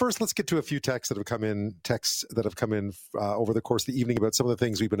 But first, let's get to a few texts that have come in over the course of the evening about some of the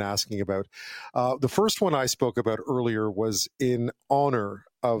things we've been asking about. The first one I spoke about earlier was in honor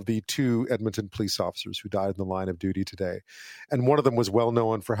of the two Edmonton police officers who died in the line of duty today. And one of them was well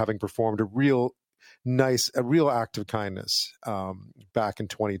known for having performed a real act of kindness back in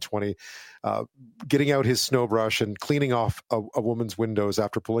 2020, getting out his snow brush and cleaning off a woman's windows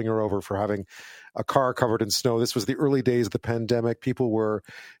after pulling her over for having a car covered in snow. This was the early days of the pandemic. People were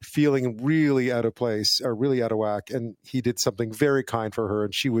feeling really out of place or really out of whack, and he did something very kind for her,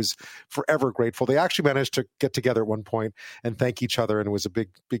 and she was forever grateful. They actually managed to get together at one point and thank each other, and it was a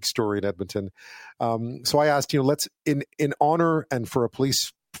big story in Edmonton. So I asked, let's in honor and for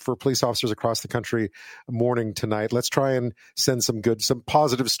police officers across the country mourning tonight, let's try and send some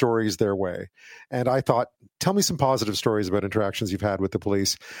positive stories their way. And I thought, tell me some positive stories about interactions you've had with the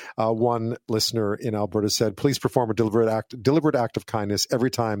police. One listener in Alberta said, police perform a deliberate act of kindness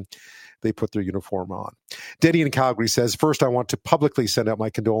every time they put their uniform on. Denny in Calgary says, first, I want to publicly send out my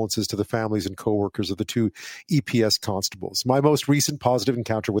condolences to the families and co-workers of the two EPS constables. My most recent positive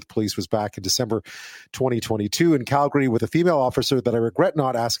encounter with police was back in December 2022 in Calgary with a female officer that I regret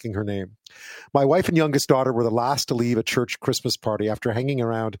not asking her name. My wife and youngest daughter were the last to leave a church Christmas party after hanging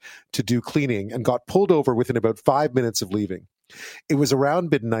around to do cleaning and got pulled over within about 5 minutes of leaving. It was around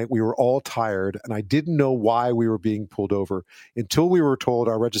midnight. We were all tired, and I didn't know why we were being pulled over until we were told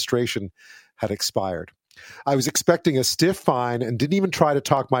our registration had expired. I was expecting a stiff fine and didn't even try to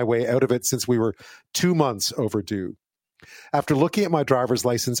talk my way out of it since we were 2 months overdue. After looking at my driver's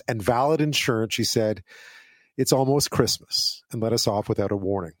license and valid insurance, she said, "It's almost Christmas," and let us off without a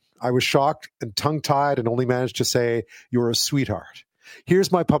warning. I was shocked and tongue-tied and only managed to say, "You're a sweetheart."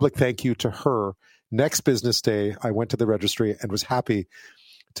 Here's my public thank you to her. Next business day, I went to the registry and was happy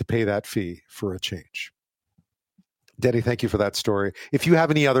to pay that fee for a change. Denny, thank you for that story. If you have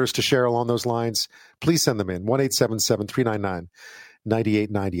any others to share along those lines, please send them in.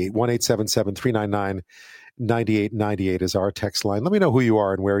 1-877-399-9898. 1-877-399-9898 is our text line. Let me know who you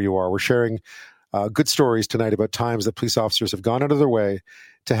are and where you are. We're sharing good stories tonight about times that police officers have gone out of their way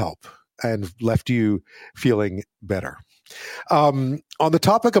to help and left you feeling better. On the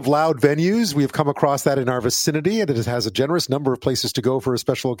topic of loud venues, we've come across that in our vicinity, and it has a generous number of places to go for a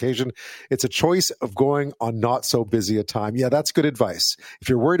special occasion. It's a choice of going on not so busy a time. Yeah, that's good advice. If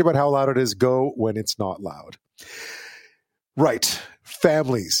you're worried about how loud it is, go when it's not loud. Right.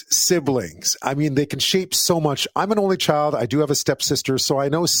 Families, siblings. I mean, they can shape so much. I'm an only child. I do have a stepsister, so I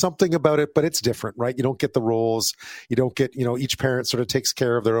know something about it, but it's different, right? You don't get the roles. You don't get, each parent sort of takes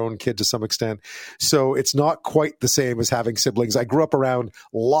care of their own kid to some extent. So it's not quite the same as having siblings. I grew up around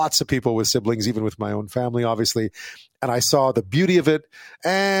lots of people with siblings, even with my own family, obviously. And I saw the beauty of it,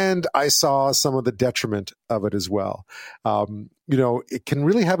 and I saw some of the detriment of it as well. It can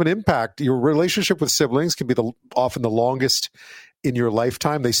really have an impact. Your relationship with siblings can be often the longest in your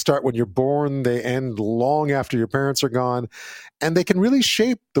lifetime. They start when you're born, they end long after your parents are gone, and they can really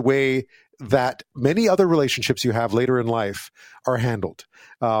shape the way that many other relationships you have later in life are handled.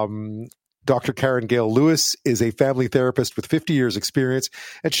 Dr. Gail Lewis is a family therapist with 50 years experience,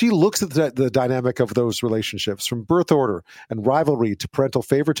 and she looks at the dynamic of those relationships from birth order and rivalry to parental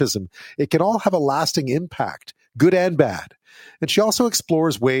favoritism. It can all have a lasting impact, good and bad. And she also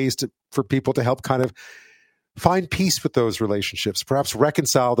explores ways for people to help kind of find peace with those relationships, perhaps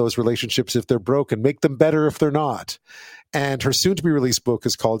reconcile those relationships if they're broken, make them better if they're not. And her soon-to-be-released book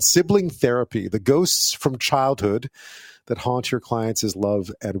is called Sibling Therapy, The Ghosts from Childhood That Haunt Your Clients'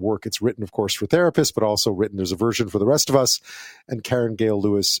 Love and Work. It's written, of course, for therapists, but also there's a version for the rest of us. And Gail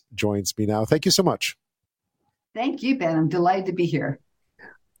Lewis joins me now. Thank you so much. Thank you, Ben. I'm delighted to be here.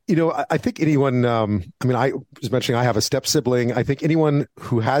 I think anyone, I was mentioning I have a step sibling. I think anyone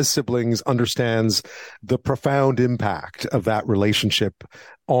who has siblings understands the profound impact of that relationship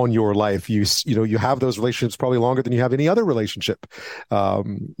on your life. You have those relationships probably longer than you have any other relationship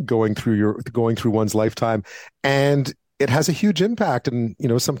going through one's lifetime. And it has a huge impact. And,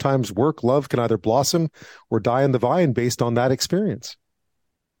 sometimes love can either blossom or die in the vine based on that experience.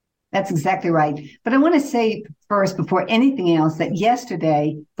 That's exactly right. But I want to say first, before anything else, that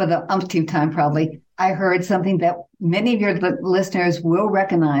yesterday, for the umpteenth time probably, I heard something that many of your listeners will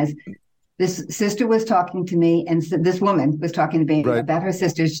recognize. This sister was talking to me, and this woman was talking to me about her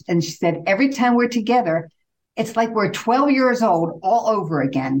sisters, and she said, every time we're together, it's like we're 12 years old all over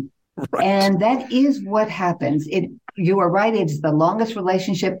again. Right. And that is what happens. You are right. It's the longest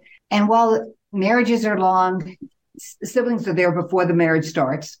relationship. And while marriages are long, siblings are there before the marriage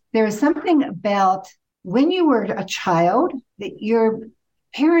starts. There is something about when you were a child that your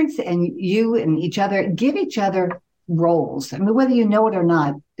parents and you and each other give each other roles. I mean, whether you know it or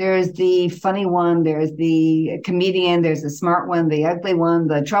not, there's the funny one, there's the comedian, there's the smart one, the ugly one,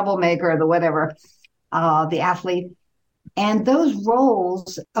 the troublemaker, the whatever, the athlete. And those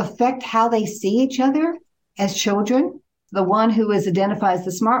roles affect how they see each other as children. The one who is identified as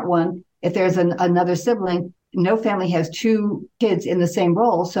the smart one, if there's another sibling, no family has two kids in the same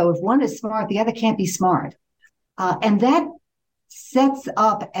role. So if one is smart, the other can't be smart. And that sets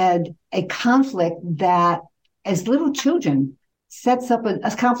up a conflict that, as little children, sets up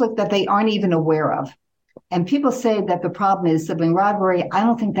a conflict that they aren't even aware of. And people say that the problem is sibling rivalry. I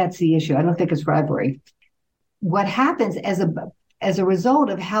don't think that's the issue. I don't think it's rivalry. What happens as a result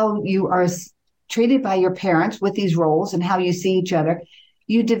of how you are treated by your parents with these roles and how you see each other,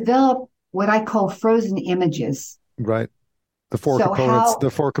 you develop what I call frozen images. Right. The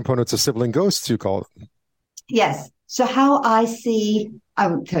four components of sibling ghosts, you call it. Yes. So how I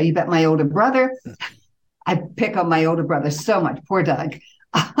will tell you about my older brother. I pick on my older brother so much, poor Doug.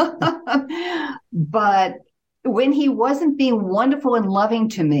 But when he wasn't being wonderful and loving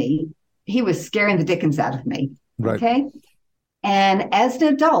to me, he was scaring the dickens out of me. Right. Okay. And as an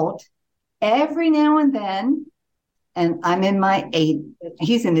adult, every now and then, and I'm in my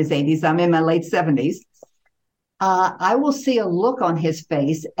he's in his 80s, I'm in my late 70s, I will see a look on his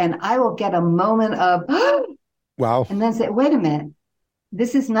face and I will get a moment of, wow. And then say, wait a minute,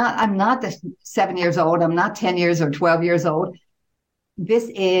 I'm not 7 years old. I'm not 10 years or 12 years old.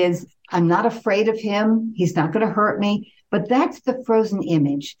 I'm not afraid of him. He's not going to hurt me. But that's the frozen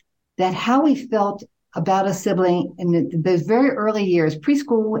image, that how we felt about a sibling in those very early years,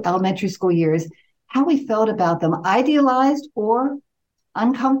 preschool, elementary school years, how we felt about them, idealized or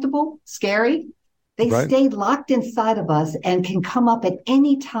uncomfortable, scary. They stayed locked inside of us and can come up at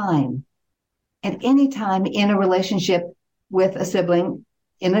any time in a relationship with a sibling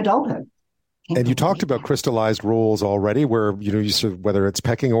in adulthood. And you talked about crystallized roles already, where, you said whether it's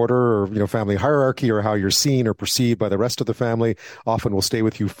pecking order or, family hierarchy, or how you're seen or perceived by the rest of the family, often will stay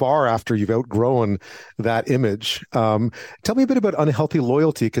with you far after you've outgrown that image. Tell me a bit about unhealthy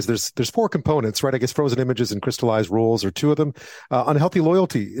loyalty, because there's four components, right? I guess frozen images and crystallized roles are two of them. Unhealthy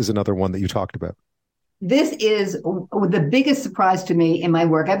loyalty is another one that you talked about. This is the biggest surprise to me in my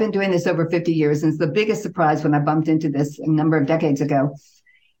work. I've been doing this over 50 years, and it's the biggest surprise when I bumped into this a number of decades ago.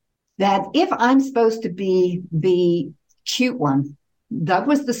 That if I'm supposed to be the cute one, Doug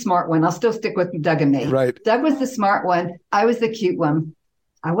was the smart one. I'll still stick with Doug and me. Right. Doug was the smart one. I was the cute one.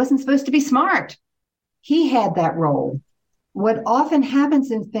 I wasn't supposed to be smart. He had that role. What often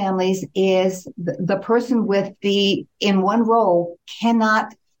happens in families is the person in one role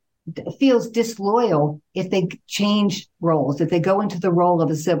feels disloyal if they change roles, if they go into the role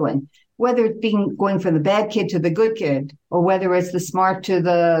of a sibling. Whether it's going from the bad kid to the good kid, or whether it's the smart to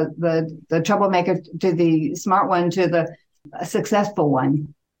the troublemaker to the smart one to the successful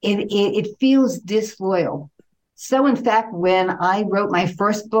one, it feels disloyal. So in fact, when I wrote my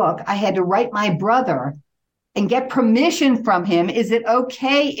first book, I had to write my brother and get permission from him. Is it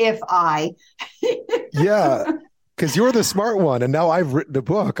okay if I? Yeah. Because you're the smart one, and now I've written a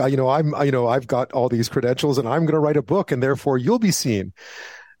book. I've got all these credentials, and I'm going to write a book, and therefore you'll be seen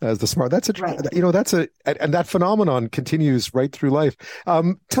as the smart. And that phenomenon continues right through life.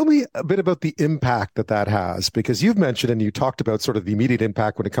 Tell me a bit about the impact that has, because you've mentioned and you talked about sort of the immediate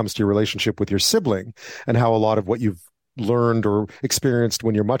impact when it comes to your relationship with your sibling, and how a lot of what you've learned or experienced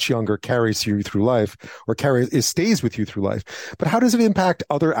when you're much younger carries you through life, or stays with you through life. But how does it impact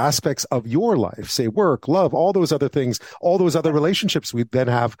other aspects of your life, say work, love, all those other things, all those other relationships we then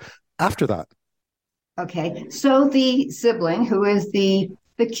have after that? Okay, so the sibling who is the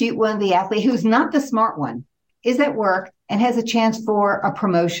cute one, the athlete, who's not the smart one, is at work and has a chance for a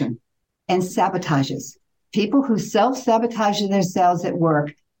promotion and sabotages. People who self-sabotage themselves at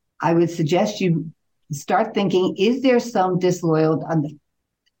work, I would suggest you start thinking, is there some disloyalty?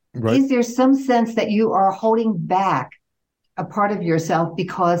 Right. Is there some sense that you are holding back a part of yourself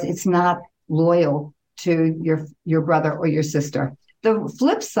because it's not loyal to your brother or your sister? The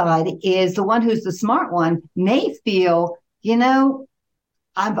flip side is the one who's the smart one may feel,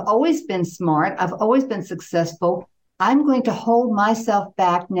 I've always been smart. I've always been successful. I'm going to hold myself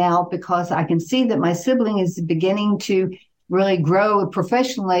back now because I can see that my sibling is beginning to really grow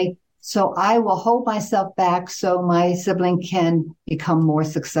professionally. So I will hold myself back so my sibling can become more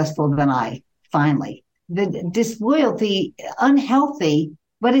successful than I, finally. The disloyalty, unhealthy,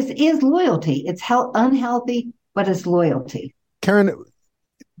 but it is loyalty. It's unhealthy, but it's loyalty. Karen,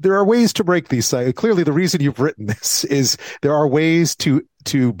 there are ways to break these. Clearly, the reason you've written this is there are ways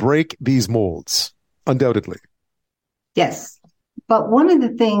to break these molds, undoubtedly. Yes. But one of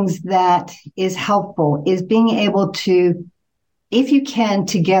the things that is helpful is being able to, if you can,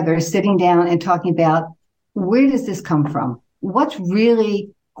 together, sitting down and talking about where does this come from? What's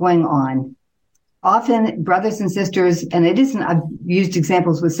really going on? Often brothers and sisters, and it isn't, I've used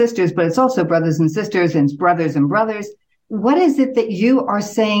examples with sisters, but it's also brothers and sisters and brothers and brothers. What is it that you are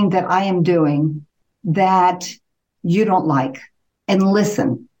saying that I am doing that you don't like? And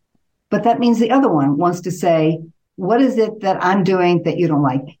listen. But that means the other one wants to say, what is it that I'm doing that you don't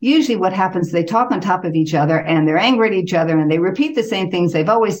like? Usually what happens, they talk on top of each other and they're angry at each other and they repeat the same things they've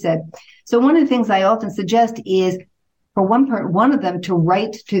always said. So one of the things I often suggest is for one of them to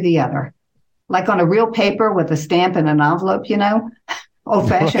write to the other, like on a real paper with a stamp and an envelope, old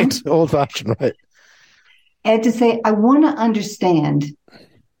fashioned. Right. Old fashioned, right. And to say, I want to understand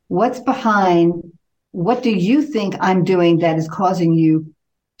what's behind, what do you think I'm doing that is causing you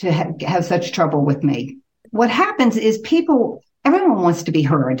to have such trouble with me? What happens is everyone wants to be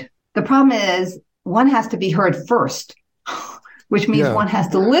heard. The problem is one has to be heard first, which means one has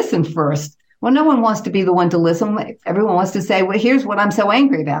to listen first. Well, no one wants to be the one to listen. Everyone wants to say, well, here's what I'm so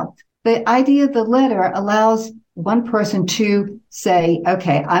angry about. The idea of the letter allows one person to say,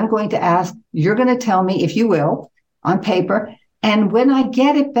 okay, I'm going to ask, you're going to tell me, if you will, on paper. And when I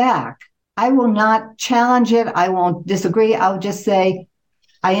get it back, I will not challenge it. I won't disagree. I'll just say,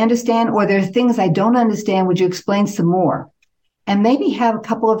 I understand, or there are things I don't understand. Would you explain some more? And maybe have a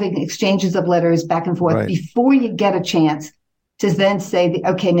couple of exchanges of letters back and forth before you get a chance to then say,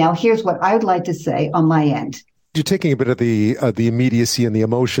 okay, now here's what I would like to say on my end. You're taking a bit of the immediacy and the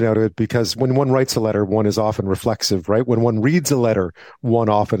emotion out of it, because when one writes a letter, one is often reflexive, right? When one reads a letter, one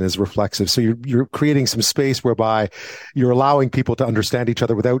often is reflexive. So you're creating some space whereby you're allowing people to understand each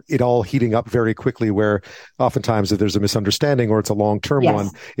other without it all heating up very quickly, where oftentimes if there's a misunderstanding or it's a long-term one,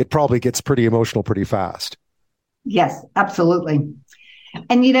 it probably gets pretty emotional pretty fast. Yes, absolutely.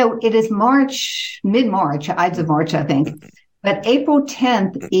 And, it is mid-March, Ides of March, I think. But April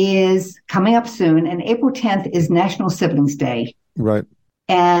 10th is coming up soon, and April 10th is National Siblings Day. Right.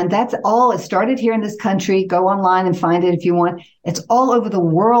 And that's all. It started here in this country. Go online and find it if you want. It's all over the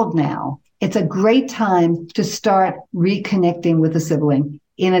world now. It's a great time to start reconnecting with a sibling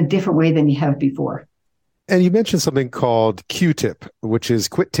in a different way than you have before. And you mentioned something called Q-tip, which is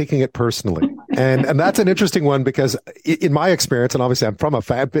quit taking it personally. And that's an interesting one, because in my experience, and obviously I'm from a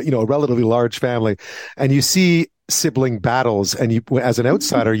relatively large family, and you see sibling battles, and you, as an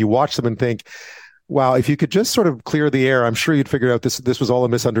outsider, you watch them and think, wow, if you could just sort of clear the air, I'm sure you'd figure out this was all a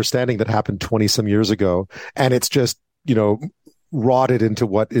misunderstanding that happened 20 some years ago. And it's just, rotted into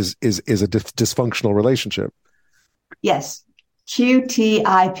what is a dysfunctional relationship. Yes.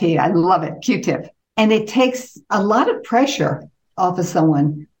 Q-T-I-P. I love it. Q-tip. And it takes a lot of pressure off of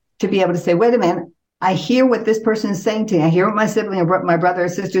someone to be able to say, wait a minute, I hear what this person is saying to me. I hear what my sibling or my brother or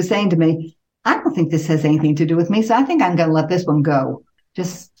sister is saying to me. I don't think this has anything to do with me, so I think I'm going to let this one go.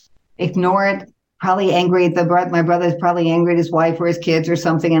 Just ignore it. Probably angry at my brother's probably angry at his wife or his kids or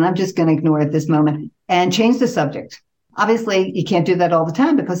something, and I'm just going to ignore it at this moment and change the subject. Obviously, you can't do that all the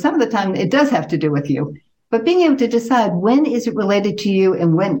time, because some of the time it does have to do with you. But being able to decide when is it related to you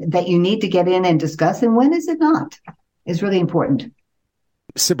and when that you need to get in and discuss, and when is it not, is really important.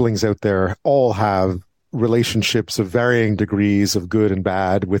 Siblings out there all have relationships of varying degrees of good and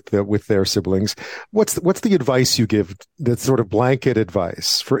bad with their siblings. What's the advice you give, that sort of blanket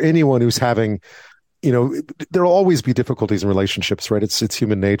advice for anyone who's having, there'll always be difficulties in relationships, right? It's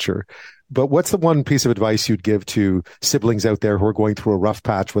human nature. But what's the one piece of advice you'd give to siblings out there who are going through a rough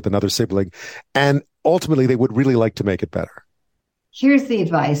patch with another sibling, and ultimately they would really like to make it better? Here's the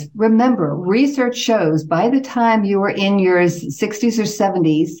advice. Remember, research shows by the time you are in your 60s or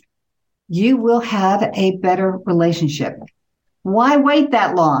 70s, you will have a better relationship. Why wait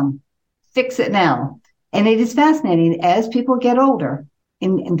that long? Fix it now. And it is fascinating, as people get older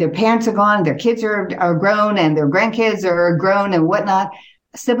and their parents are gone, their kids are grown, and their grandkids are grown and whatnot.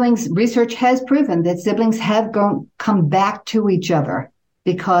 Research has proven that siblings have come back to each other,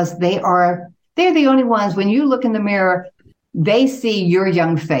 because they're the only ones, when you look in the mirror, they see your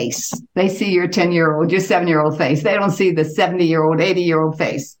young face. They see your 10-year-old, your 7-year-old face. They don't see the 70-year-old, 80-year-old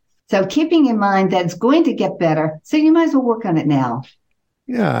face. So keeping in mind that it's going to get better, so you might as well work on it now.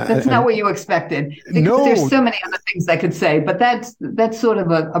 Yeah. That's not what you expected. Because No. there's so many other things I could say, but that's sort of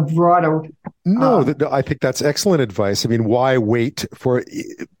a broader. No, I think that's excellent advice. I mean, why wait for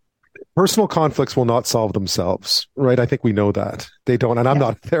personal conflicts will not solve themselves, right? I think we know that. They don't, and I'm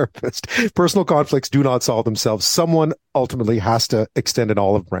not a therapist. Personal conflicts do not solve themselves. Someone ultimately has to extend an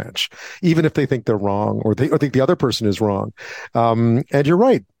olive branch, even if they think they're wrong or think the other person is wrong. And you're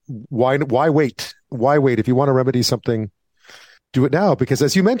right. Why wait? Why wait? If you want to remedy something, do it now, because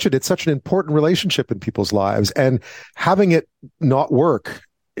as you mentioned, it's such an important relationship in people's lives, and having it not work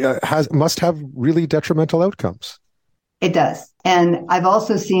must have really detrimental outcomes. It does. And I've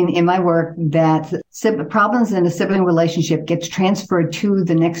also seen in my work that problems in a sibling relationship gets transferred to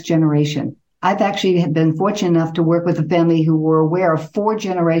the next generation. I've actually been fortunate enough to work with a family who were aware of 4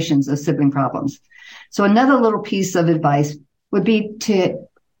 generations of sibling problems. So another little piece of advice would be to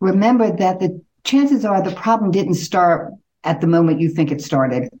remember that the chances are the problem didn't start at the moment you think it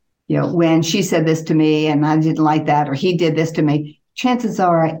started. You know, when she said this to me and I didn't like that, or he did this to me, chances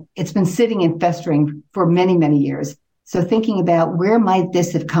are it's been sitting and festering for many, many years. So thinking about where might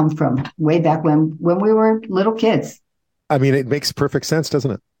this have come from way back when we were little kids. I mean, it makes perfect sense,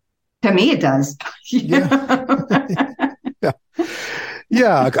 doesn't it? To me, it does. Yeah.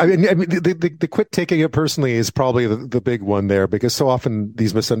 I mean, the quit taking it personally is probably the big one there, because so often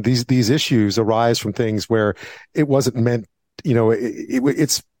these issues arise from things where it wasn't meant,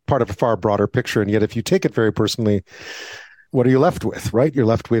 it's part of a far broader picture. And yet if you take it very personally, what are you left with, right? You're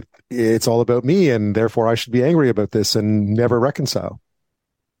left with, it's all about me, and therefore I should be angry about this and never reconcile.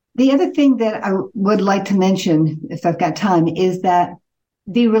 The other thing that I would like to mention, if I've got time, is that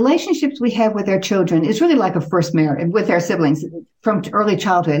the relationships we have with our children is really like a first marriage with our siblings from early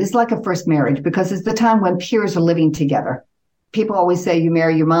childhood. It's like a first marriage because it's the time when peers are living together. People always say you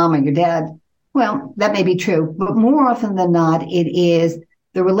marry your mom or your dad. Well, that may be true, but more often than not, it is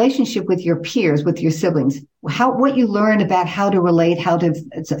the relationship with your peers, with your siblings, what you learn about how to relate, how to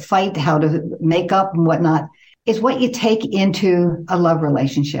fight, how to make up and whatnot is what you take into a love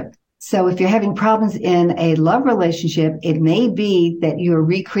relationship. So if you're having problems in a love relationship, it may be that you're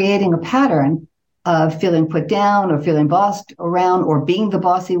recreating a pattern of feeling put down or feeling bossed around or being the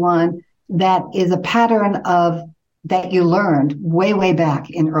bossy one. That is a pattern that you learned way, way back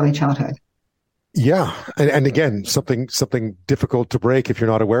in early childhood. Yeah. And again, something difficult to break if you're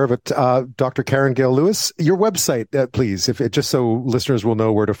not aware of it. Dr. Karen Gail Lewis, your website, please, just so listeners will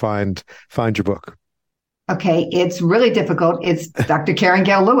know where to find your book. Okay. It's really difficult. It's Dr. Karen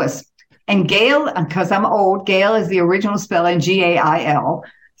Gail Lewis. And Gail, because I'm old, Gail is the original spelling, Gail.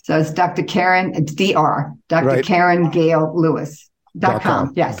 So it's Dr. Karen, it's Dr. Right. Karen Gail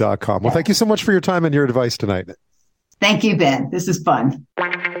Lewis.com. Yes. .com. Well, thank you so much for your time and your advice tonight. Thank you, Ben. This is fun.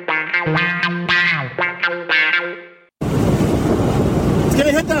 It's going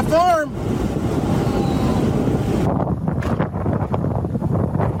to hit that farm.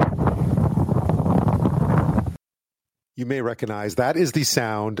 You may recognize that is the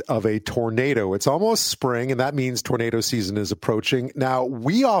sound of a tornado. It's almost spring, and that means tornado season is approaching. Now,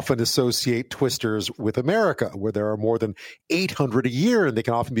 we often associate twisters with America, where there are more than 800 a year, and they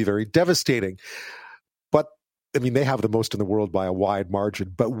can often be very devastating. But, I mean, they have the most in the world by a wide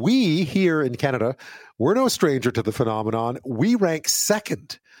margin. But we here in Canada, we're no stranger to the phenomenon. We rank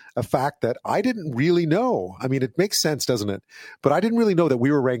second, a fact that I didn't really know. I mean, it makes sense, doesn't it? But I didn't really know that we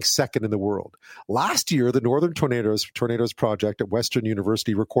were ranked second in the world. Last year, the Northern Tornadoes Project at Western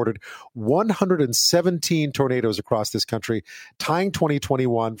University recorded 117 tornadoes across this country, tying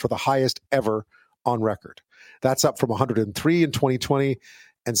 2021 for the highest ever on record. That's up from 103 in 2020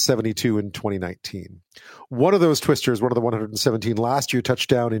 and 72 in 2019. One of those twisters, one of the 117 last year, touched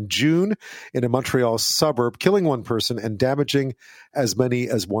down in June in a Montreal suburb, killing one person and damaging as many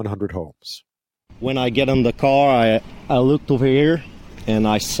as 100 homes. When I get in the car, I looked over here and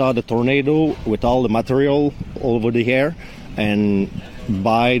I saw the tornado with all the material over the air. And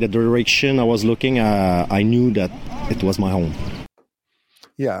by the direction I was looking, I knew that it was my home.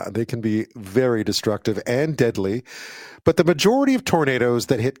 Yeah, they can be very destructive and deadly. But the majority of tornadoes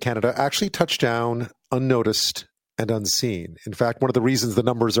that hit Canada actually touch down unnoticed and unseen. In fact, one of the reasons the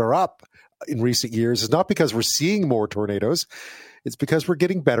numbers are up in recent years is not because we're seeing more tornadoes. It's because we're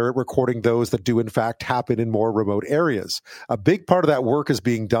getting better at recording those that do, in fact, happen in more remote areas. A big part of that work is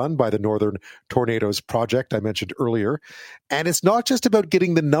being done by the Northern Tornadoes Project I mentioned earlier. And it's not just about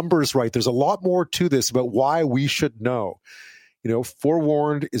getting the numbers right. There's a lot more to this about why we should know.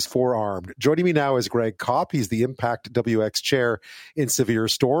 Forewarned is forearmed. Joining me now is Greg Kopp. He's the ImpactWX Chair in Severe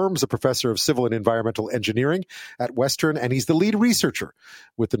Storms, a professor of civil and environmental engineering at Western, and he's the lead researcher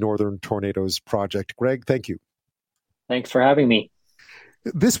with the Northern Tornadoes Project. Greg, thank you. Thanks for having me.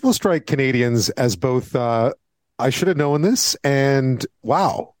 This will strike Canadians as both, I should have known this, and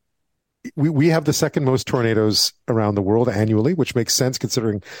wow. We have the second most tornadoes around the world annually, which makes sense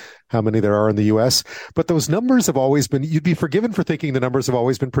considering how many there are in the U.S. But those numbers have always been, you'd be forgiven for thinking the numbers have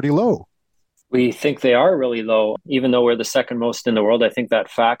always been pretty low. We think they are really low, even though we're the second most in the world. I think that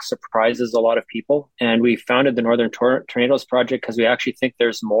fact surprises a lot of people. And we founded the Northern Tornadoes Project because we actually think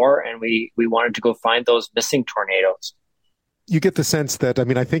there's more, and we wanted to go find those missing tornadoes. You get the sense that,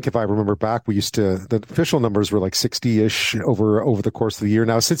 I think if I remember back, the official numbers were like 60-ish over the course of the year.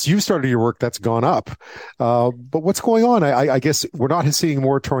 Now, since you've started your work, that's gone up. But what's going on? I guess we're not seeing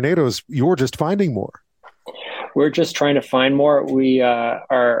more tornadoes. You're just finding more. We're just trying to find more.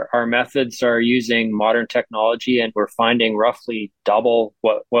 Our methods are using modern technology, and we're finding roughly double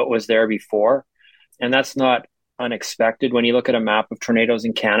what was there before. And that's not unexpected. When you look at a map of tornadoes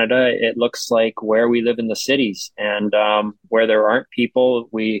in Canada, it looks like where we live in the cities, and where there aren't people,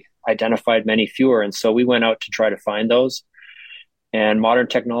 we identified many fewer. And so we went out to try to find those. And modern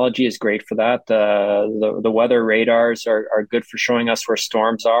technology is great for that. The weather radars are good for showing us where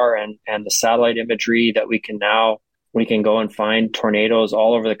storms are, and the satellite imagery that we can go and find tornadoes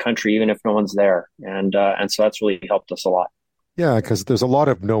all over the country, even if no one's there. And so that's really helped us a lot. Yeah, because there's a lot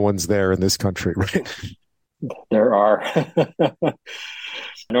of no one's there in this country, right? There are.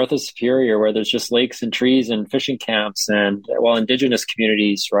 North of Superior, where there's just lakes and trees and fishing camps and, Indigenous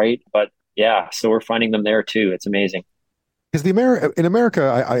communities, right? But yeah, so we're finding them there too. It's amazing. Because in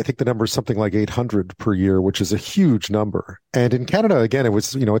America, I think the number is something like 800 per year, which is a huge number. And in Canada, again, it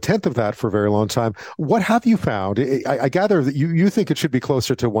was a tenth of that for a very long time. What have you found? I gather that you think it should be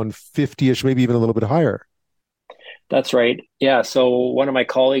closer to 150-ish, maybe even a little bit higher. That's right. Yeah. So one of my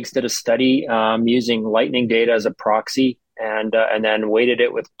colleagues did a study using lightning data as a proxy, and then weighted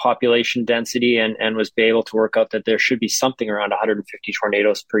it with population density, and was able to work out that there should be something around 150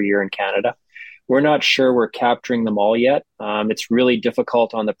 tornadoes per year in Canada. We're not sure we're capturing them all yet. It's really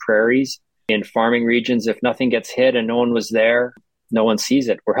difficult on the prairies in farming regions. If nothing gets hit and no one was there, no one sees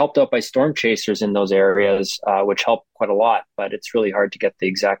it. We're helped out by storm chasers in those areas, which help quite a lot, but it's really hard to get the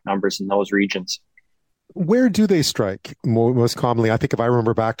exact numbers in those regions. Where do they strike most commonly? I think if I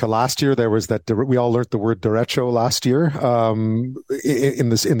remember back to last year, there was that we all learned the word derecho last year in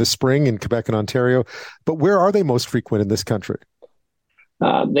the spring in Quebec and Ontario. But where are they most frequent in this country?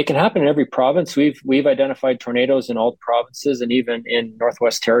 They can happen in every province. We've identified tornadoes in all provinces, and even in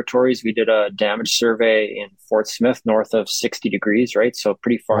Northwest Territories. We did a damage survey in Fort Smith, north of 60 degrees, right? So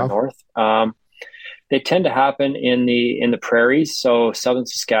pretty far north. They tend to happen in the prairies. So southern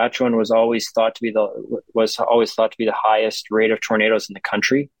Saskatchewan was always thought to be the highest rate of tornadoes in the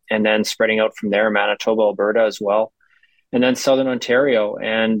country, and then spreading out from there, Manitoba, Alberta as well, and then southern Ontario.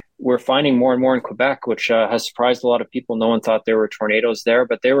 And we're finding more and more in Quebec, which has surprised a lot of people. No one thought there were tornadoes there,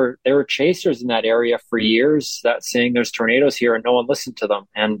 but there were chasers in that area for years that saying there's tornadoes here, and no one listened to them.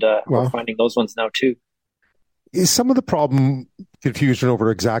 And we're finding those ones now too. Is some of the problem confusion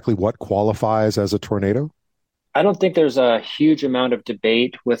over exactly what qualifies as a tornado? I don't think there's a huge amount of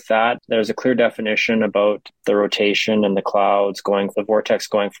debate with that. There's a clear definition about the rotation and the clouds the vortex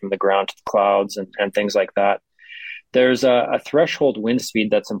going from the ground to the clouds and things like that. There's a threshold wind speed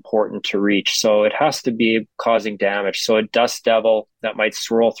that's important to reach. So it has to be causing damage. So a dust devil that might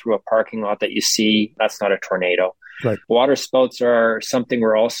swirl through a parking lot that you see, that's not a tornado. Right. Water spouts are something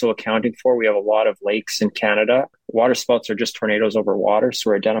we're also accounting for. We have a lot of lakes in Canada. Water spouts are just tornadoes over water, so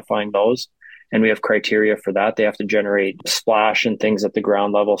we're identifying those. And we have criteria for that. They have to generate splash and things at the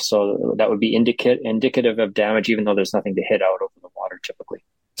ground level. So that would be indicative of damage, even though there's nothing to hit out over the water typically.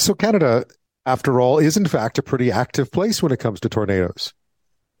 So Canada, after all, is in fact a pretty active place when it comes to tornadoes.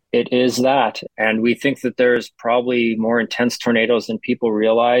 It is that. And we think that there's probably more intense tornadoes than people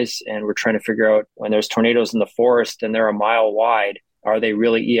realize. And we're trying to figure out, when there's tornadoes in the forest and they're a mile wide, are they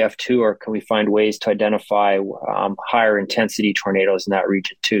really EF2, or can we find ways to identify higher intensity tornadoes in that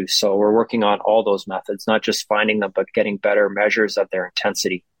region too? So we're working on all those methods, not just finding them, but getting better measures of their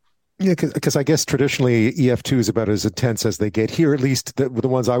intensity. Yeah, because I guess traditionally EF2 is about as intense as they get here, at least the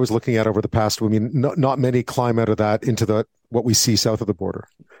ones I was looking at over the past. I mean, not many climb out of that into what we see south of the border.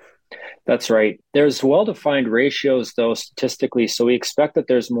 That's right. There's well-defined ratios, though, statistically. So we expect that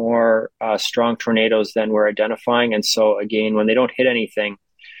there's more strong tornadoes than we're identifying. And so, again, when they don't hit anything,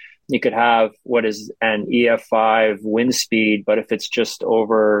 You could have what is an EF5 wind speed, but if it's just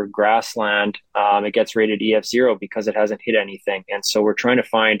over grassland, it gets rated EF0 because it hasn't hit anything. And so we're trying to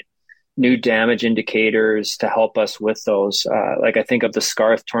find new damage indicators to help us with those. Like I think of the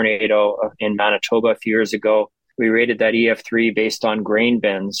Scarth tornado in Manitoba a few years ago. We rated that EF3 based on grain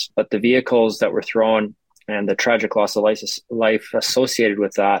bins, but the vehicles that were thrown and the tragic loss of life associated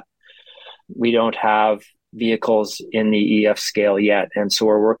with that, we don't have vehicles in the EF scale yet. And so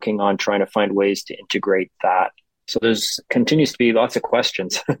we're working on trying to find ways to integrate that. So there's continues to be lots of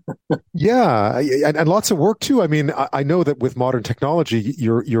questions. Yeah, and lots of work too. I mean, I know that with modern technology,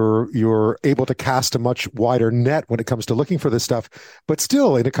 you're able to cast a much wider net when it comes to looking for this stuff. But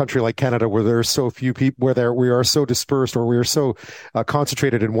still, in a country like Canada, where there are so few people, we are so dispersed, or we are so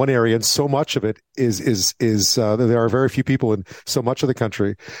concentrated in one area, and so much of it is there are very few people in so much of the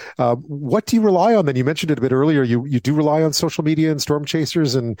country. What do you rely on then? You mentioned it a bit earlier. You do rely on social media and storm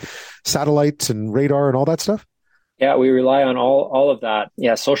chasers and satellites and radar and all that stuff? Yeah, we rely on all of that.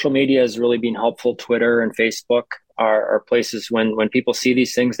 Yeah, social media has really been helpful. Twitter and Facebook are places when people see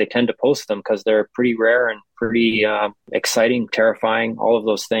these things, they tend to post them because they're pretty rare and pretty exciting, terrifying, all of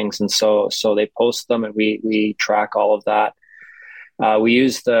those things. And so they post them, and we track all of that. We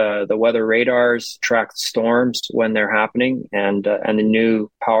use the weather radars to track storms when they're happening, and the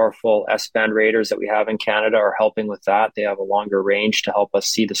new powerful S-band radars that we have in Canada are helping with that. They have a longer range to help us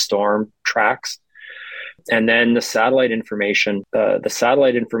see the storm tracks. And then the satellite information. The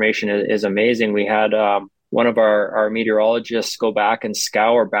satellite information is amazing. We had one of our meteorologists go back and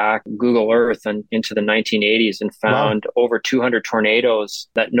scour back Google Earth and into the 1980s and found over 200 tornadoes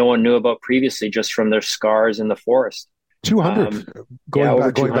that no one knew about previously, just from their scars in the forest. 200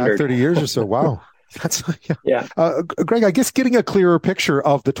 going back 30 years or so. Wow. That's yeah. Greg, I guess getting a clearer picture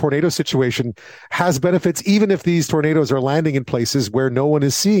of the tornado situation has benefits, even if these tornadoes are landing in places where no one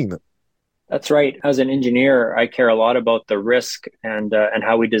is seeing them. That's right. As an engineer, I care a lot about the risk and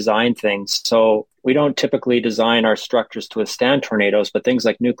how we design things. So we don't typically design our structures to withstand tornadoes, but things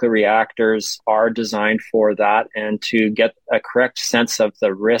like nuclear reactors are designed for that. And to get a correct sense of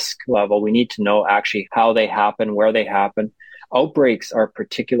the risk level, we need to know actually how they happen, where they happen. Outbreaks are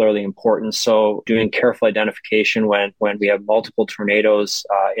particularly important. So doing careful identification when we have multiple tornadoes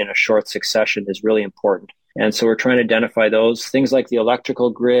in a short succession is really important. And so we're trying to identify those. Things like the electrical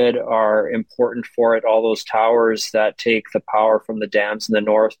grid are important for it, all those towers that take the power from the dams in the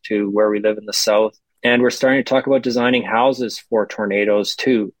north to where we live in the south. And we're starting to talk about designing houses for tornadoes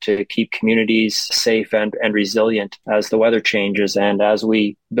too, to keep communities safe and resilient as the weather changes and as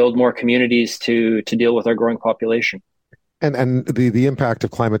we build more communities to deal with our growing population. And the impact of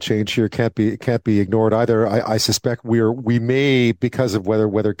climate change here can't be ignored either. I suspect we may, because of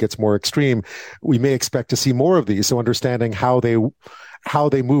weather gets more extreme, we may expect to see more of these. So understanding how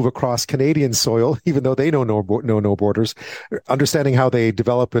they move across Canadian soil, even though they know no borders, understanding how they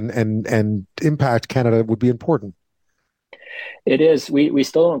develop and impact Canada would be important. It is. We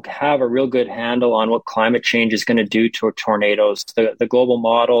still don't have a real good handle on what climate change is going to do to tornadoes. The global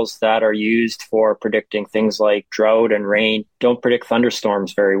models that are used for predicting things like drought and rain don't predict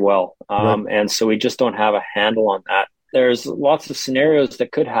thunderstorms very well. Right. And so we just don't have a handle on that. There's lots of scenarios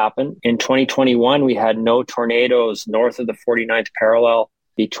that could happen. In 2021, we had no tornadoes north of the 49th parallel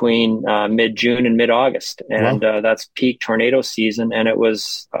between mid-June and mid-August. And that's peak tornado season. And it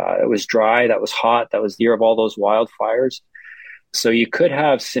was dry. That was hot. That was the year of all those wildfires. So you could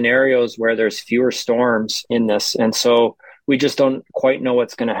have scenarios where there's fewer storms in this. And so we just don't quite know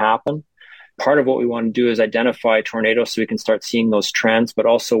what's going to happen. Part of what we want to do is identify tornadoes so we can start seeing those trends, but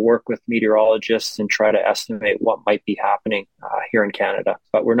also work with meteorologists and try to estimate what might be happening here in Canada.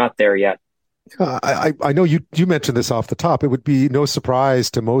 But we're not there yet. I know you mentioned this off the top. It would be no surprise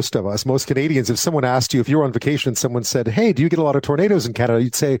to most of us, most Canadians, if someone asked you, if you were on vacation and someone said, "Hey, do you get a lot of tornadoes in Canada?"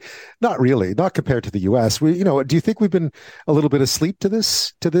 You'd say, "Not really, not compared to the U.S." Do you think we've been a little bit asleep to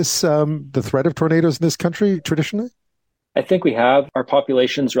this, the threat of tornadoes in this country traditionally? I think we have. Our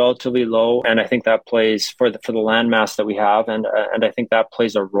population's relatively low, and I think that plays for the landmass that we have, and I think that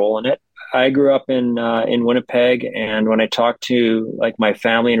plays a role in it. I grew up in Winnipeg, and when I talked to like my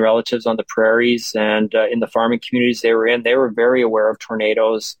family and relatives on the prairies and in the farming communities they were very aware of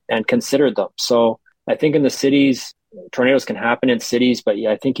tornadoes and considered them. So I think in the cities, tornadoes can happen in cities, but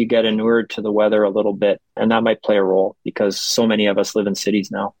I think you get inured to the weather a little bit, and that might play a role because so many of us live in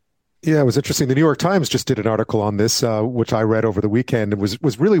cities now. Yeah, it was interesting. The New York Times just did an article on this, which I read over the weekend. It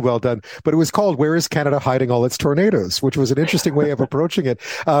was really well done, but it was called "Where is Canada Hiding All Its Tornadoes?" which was an interesting way of approaching it.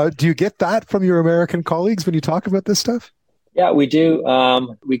 Do you get that from your American colleagues when you talk about this stuff? Yeah, we do.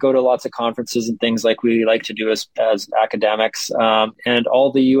 We go to lots of conferences and things like we like to do as academics. And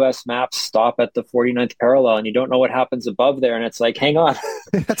all the U.S. maps stop at the 49th parallel, and you don't know what happens above there. And it's like, hang on,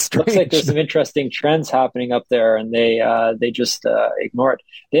 That's strange. looks like there's some interesting trends happening up there, and they just ignore it.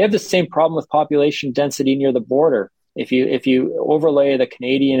 They have the same problem with population density near the border. If you overlay the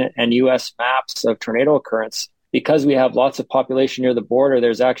Canadian and U.S. maps of tornado occurrence, because we have lots of population near the border,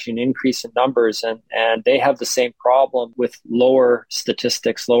 there's actually an increase in numbers, and they have the same problem with lower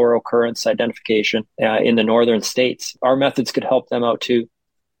statistics, lower occurrence identification in the northern states. Our methods could help them out too.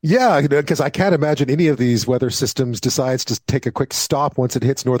 Yeah, because I can't imagine any of these weather systems decides to take a quick stop once it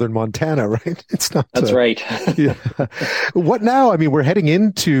hits northern Montana, right? It's not. That's right. Yeah. What now? I mean, we're heading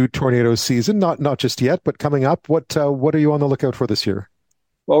into tornado season, not just yet, but coming up. What are you on the lookout for this year?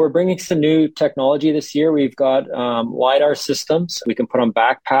 Well, we're bringing some new technology this year. We've got LiDAR systems we can put on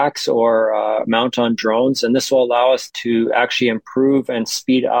backpacks or mount on drones, and this will allow us to actually improve and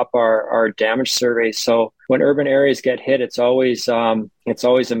speed up our damage surveys. So when urban areas get hit, it's always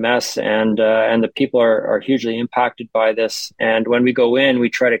a mess, and the people are hugely impacted by this. And when we go in, we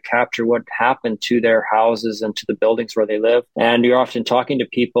try to capture what happened to their houses and to the buildings where they live. And you're often talking to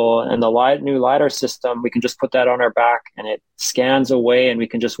people, and the new LiDAR system, we can just put that on our back, and it scans away, and we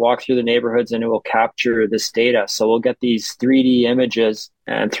can just walk through the neighborhoods, and it will capture this data. So we'll get these 3D images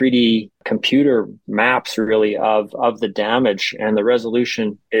and 3D computer maps really of the damage, and the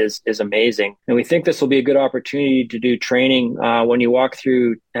resolution is amazing. And we think this will be a good opportunity to do training. When you walk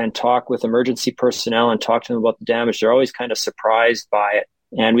through and talk with emergency personnel and talk to them about the damage, they're always kind of surprised by it.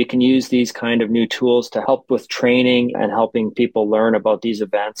 And we can use these kind of new tools to help with training and helping people learn about these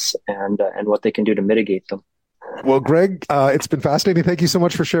events and what they can do to mitigate them. Well, Greg, it's been fascinating. Thank you so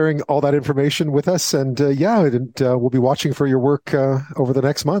much for sharing all that information with us. And we'll be watching for your work over the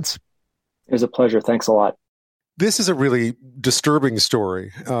next months. It was a pleasure. Thanks a lot. This is a really disturbing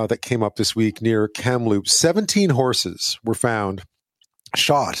story that came up this week near Kamloops. 17 horses were found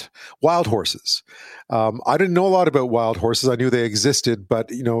shot, wild horses. I didn't know a lot about wild horses. I knew they existed, but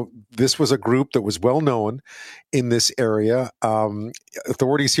this was a group that was well known in this area.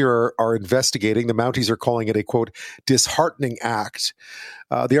 Authorities here are investigating. The Mounties are calling it a, quote, disheartening act.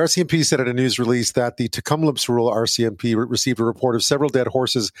 The RCMP said in a news release that the Tecumloops Rural RCMP received a report of several dead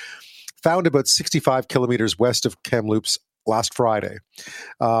horses found about 65 kilometers west of Kamloops last Friday.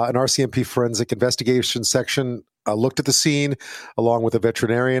 An RCMP forensic investigation section looked at the scene along with a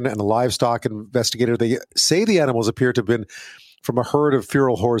veterinarian and a livestock investigator. They say the animals appear to have been from a herd of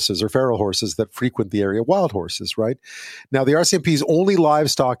feral horses that frequent the area, wild horses, right? Now, the RCMP's only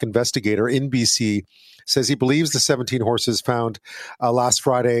livestock investigator in BC says he believes the 17 horses found last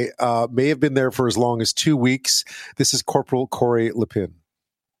Friday may have been there for as long as 2 weeks. This is Corporal Corey Lepin.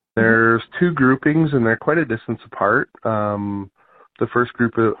 There's two groupings, and they're quite a distance apart. The first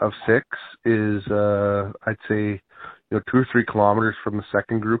group of 6 is, I'd say, 2 or 3 kilometers from the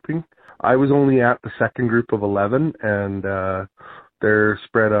second grouping. I was only at the second group of 11, and they're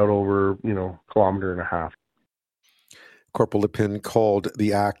spread out over, kilometer and a half. Corporal Lepin called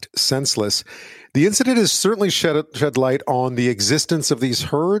the act senseless. The incident has certainly shed light on the existence of these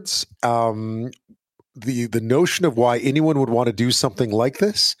herds. The notion of why anyone would want to do something like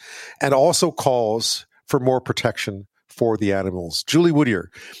this, and also calls for more protection for the animals. Julie Woodier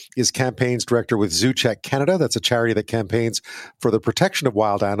is campaigns director with Zoocheck Canada. That's a charity that campaigns for the protection of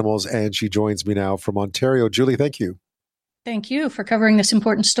wild animals, and she joins me now from Ontario. Julie, thank you. Thank you for covering this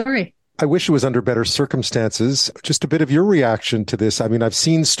important story. I wish it was under better circumstances. Just a bit of your reaction to this. I mean, I've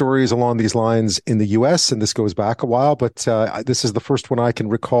seen stories along these lines in the U.S., and this goes back a while, but this is the first one I can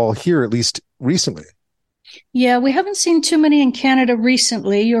recall here, at least recently. Yeah, we haven't seen too many in Canada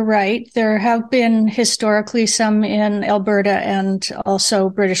recently. You're right. There have been historically some in Alberta and also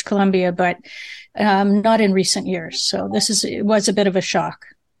British Columbia, but not in recent years. So it was a bit of a shock.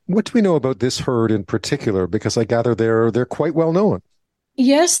 What do we know about this herd in particular? Because I gather they're quite well known.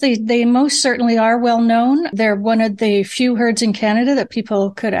 Yes, they most certainly are well known. They're one of the few herds in Canada that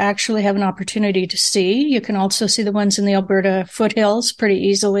people could actually have an opportunity to see. You can also see the ones in the Alberta foothills pretty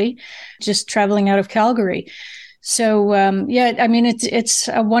easily, just traveling out of Calgary. So, it's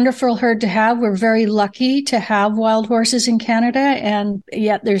a wonderful herd to have. We're very lucky to have wild horses in Canada. And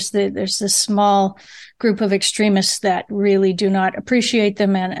yet there's this small group of extremists that really do not appreciate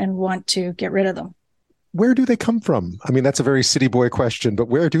them and want to get rid of them. Where do they come from? I mean, that's a very city boy question, but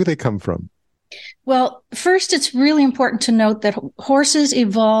where do they come from? Well, first, it's really important to note that horses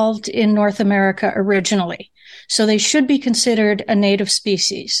evolved in North America originally. So they should be considered a native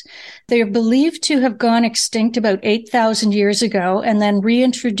species. They are believed to have gone extinct about 8,000 years ago and then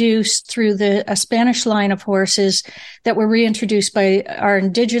reintroduced through a Spanish line of horses that were reintroduced by our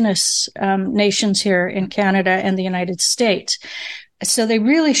indigenous nations here in Canada and the United States. So they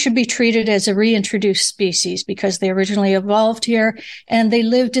really should be treated as a reintroduced species because they originally evolved here and they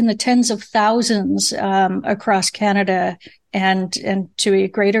lived in the tens of thousands across Canada and to a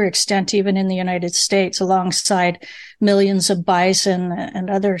greater extent even in the United States, alongside millions of bison and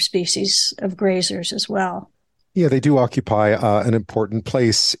other species of grazers as well. Yeah, they do occupy an important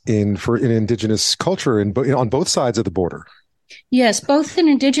place in Indigenous culture on both sides of the border. Yes, both in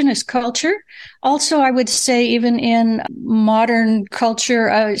Indigenous culture. Also, I would say even in modern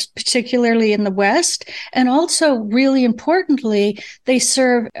culture, particularly in the West. And also, really importantly, they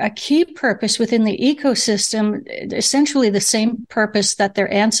serve a key purpose within the ecosystem, essentially the same purpose that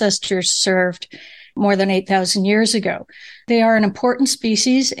their ancestors served more than 8,000 years ago. They are an important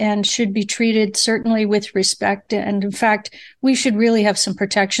species and should be treated certainly with respect. And in fact, we should really have some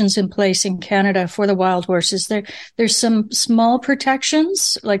protections in place in Canada for the wild horses. There's some small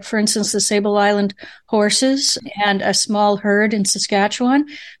protections, like for instance, the Sable Island horses and a small herd in Saskatchewan.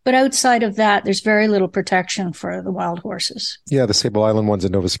 But outside of that, there's very little protection for the wild horses. Yeah, the Sable Island ones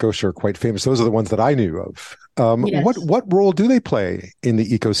in Nova Scotia are quite famous. Those are the ones that I knew of. Yes. What role do they play in the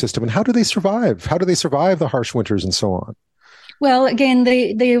ecosystem, and how do they survive? How do they survive the harsh winters and so on? Well, again,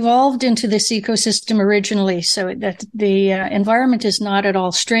 they evolved into this ecosystem originally, so that the environment is not at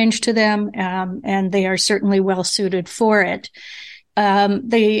all strange to them, and they are certainly well suited for it.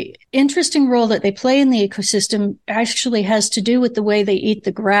 The interesting role that they play in the ecosystem actually has to do with the way they eat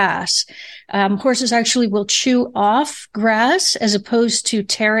the grass. Horses actually will chew off grass as opposed to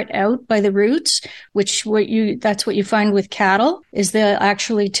tear it out by the roots, that's what you find with cattle, is they'll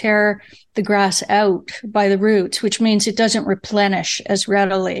actually tear the grass out by the roots, which means it doesn't replenish as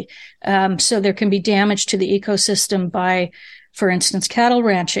readily. So there can be damage to the ecosystem by, for instance, cattle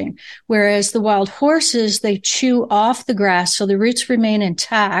ranching, whereas the wild horses, they chew off the grass so the roots remain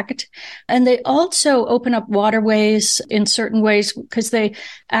intact. And they also open up waterways in certain ways because they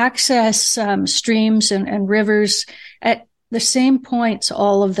access streams and rivers at the same points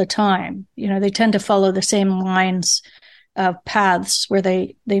all of the time. You know, they tend to follow the same lines of paths where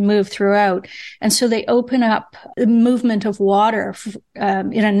they move throughout. And so they open up the movement of water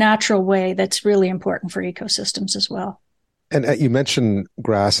in a natural way that's really important for ecosystems as well. And you mentioned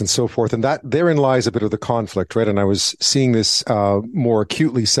grass and so forth, and that therein lies a bit of the conflict, right? And I was seeing this more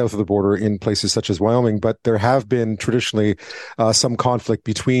acutely south of the border in places such as Wyoming, but there have been traditionally some conflict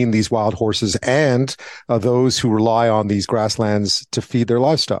between these wild horses and those who rely on these grasslands to feed their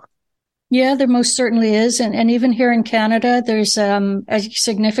livestock. Yeah, there most certainly is. And even here in Canada, there's a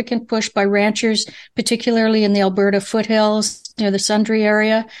significant push by ranchers, particularly in the Alberta foothills near the Sundre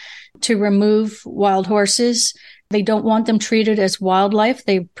area, to remove wild horses. They don't want them treated as wildlife.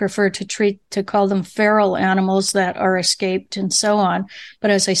 They prefer to call them feral animals that are escaped and so on.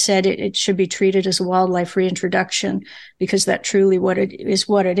 But as I said, it should be treated as a wildlife reintroduction because that truly what it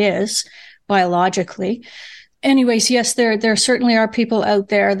is biologically. Anyways, yes, there certainly are people out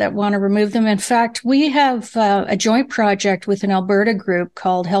there that want to remove them. In fact, we have a joint project with an Alberta group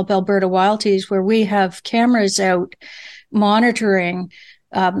called Help Alberta Wildlife, where we have cameras out monitoring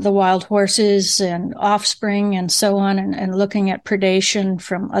the wild horses and offspring and so on, and looking at predation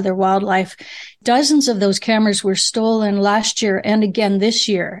from other wildlife. Dozens of those cameras were stolen last year and again this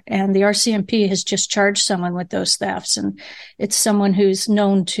year, and the RCMP has just charged someone with those thefts, and it's someone who's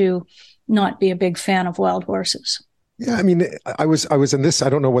known to not be a big fan of wild horses. Yeah, I mean, I was in this. I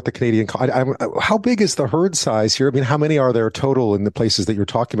don't know what the Canadian. How big is the herd size here? I mean, how many are there total in the places that you're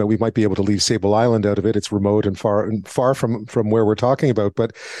talking about? We might be able to leave Sable Island out of it. It's remote and far from where we're talking about.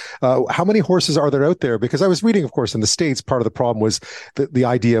 But how many horses are there out there? Because I was reading, of course, in the States, part of the problem was the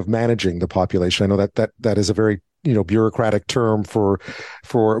idea of managing the population. I know that is a very bureaucratic term for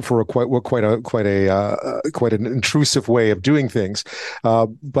quite an intrusive way of doing things.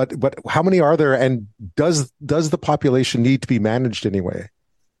 But how many are there, and does the population need to be managed anyway?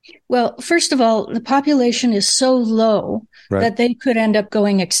 Well, first of all, the population is so low that they could end up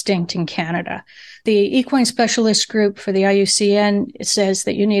going extinct in Canada. The equine specialist group for the IUCN says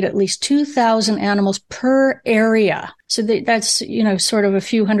that you need at least 2,000 animals per area. So that's, sort of a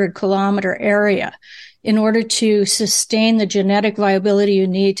few 100-kilometer area in order to sustain the genetic viability you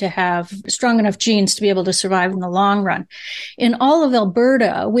need to have strong enough genes to be able to survive in the long run. In all of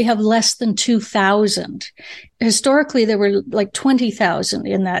Alberta, we have less than 2,000. Historically, there were like 20,000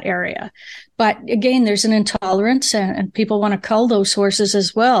 in that area. But again, there's an intolerance, and people want to cull those horses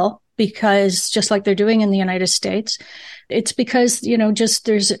as well, because just like they're doing in the United States, it's because, just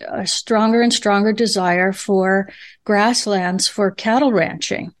there's a stronger and stronger desire for grasslands for cattle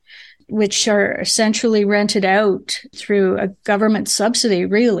ranching, which are essentially rented out through a government subsidy,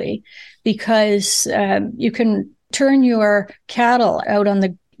 really, because you can turn your cattle out on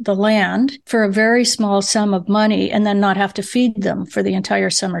the land for a very small sum of money and then not have to feed them for the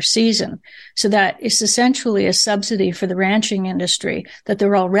entire summer season. So that is essentially a subsidy for the ranching industry that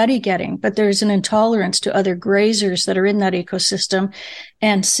they're already getting. But there's an intolerance to other grazers that are in that ecosystem.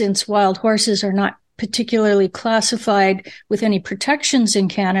 And since wild horses are not particularly classified with any protections in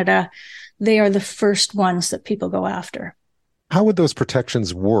Canada, they are the first ones that people go after. How would those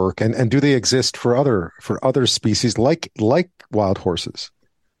protections work? And do they exist for other species like wild horses?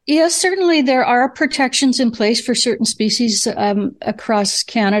 Yes, certainly there are protections in place for certain species across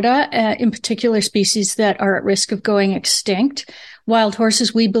Canada, in particular species that are at risk of going extinct. Wild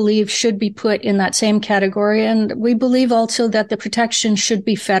horses, we believe, should be put in that same category. And we believe also that the protection should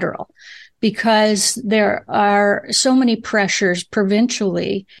be federal, because there are so many pressures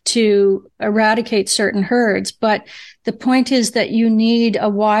provincially to eradicate certain herds. But the point is that you need a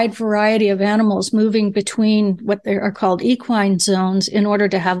wide variety of animals moving between what they are called equine zones in order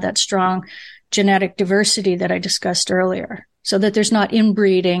to have that strong genetic diversity that I discussed earlier, so that there's not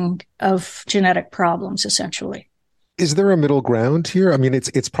inbreeding of genetic problems, essentially. Is there a middle ground here? I mean,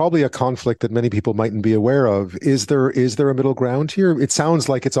 it's probably a conflict that many people mightn't be aware of. Is there a middle ground here? It sounds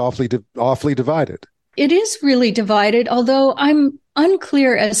like it's awfully divided. It is really divided, although I'm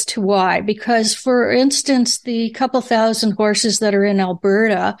unclear as to why, because, for instance, the couple thousand horses that are in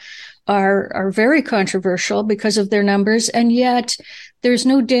Alberta are very controversial because of their numbers, and yet there's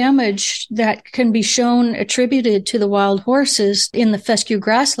no damage that can be shown attributed to the wild horses in the fescue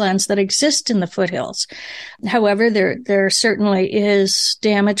grasslands that exist in the foothills. However, there certainly is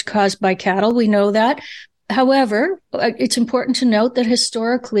damage caused by cattle. We know that. However, it's important to note that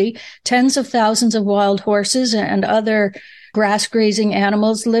historically, tens of thousands of wild horses and other grass grazing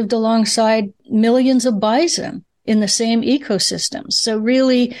animals lived alongside millions of bison in the same ecosystems. So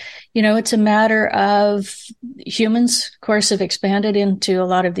really, it's a matter of humans, of course, have expanded into a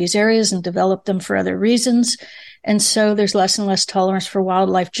lot of these areas and developed them for other reasons. And so there's less and less tolerance for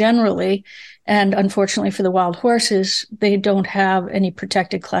wildlife generally. And unfortunately for the wild horses, they don't have any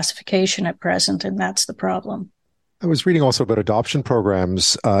protected classification at present, and that's the problem. I was reading also about adoption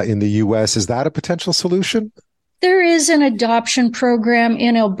programs in the U.S. Is that a potential solution? There is an adoption program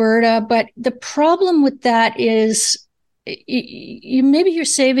in Alberta, but the problem with that is maybe you're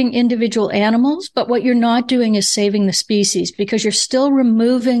saving individual animals, but what you're not doing is saving the species, because you're still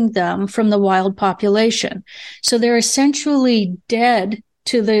removing them from the wild population. So they're essentially dead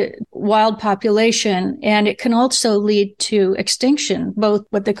to the wild population, and it can also lead to extinction, both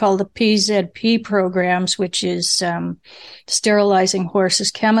what they call the PZP programs, which is sterilizing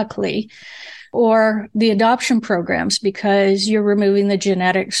horses chemically, or the adoption programs, because you're removing the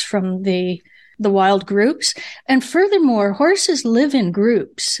genetics from the wild groups. And furthermore, horses live in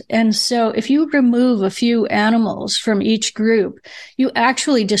groups. And so if you remove a few animals from each group, you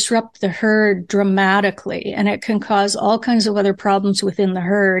actually disrupt the herd dramatically. And it can cause all kinds of other problems within the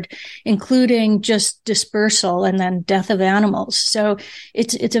herd, including just dispersal and then death of animals. So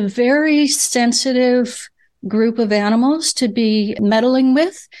it's a very sensitive group of animals to be meddling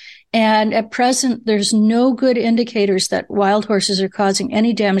with. And at present, there's no good indicators that wild horses are causing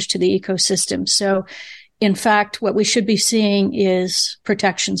any damage to the ecosystem. So, in fact, what we should be seeing is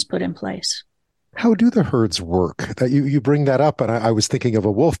protections put in place. How do the herds work? That you bring that up, and I was thinking of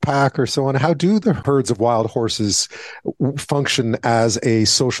a wolf pack or so on. How do the herds of wild horses function as a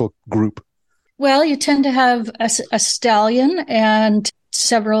social group? Well, you tend to have a stallion and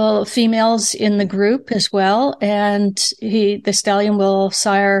several females in the group as well. And the stallion will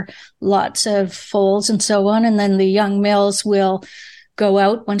sire lots of foals and so on. And then the young males will go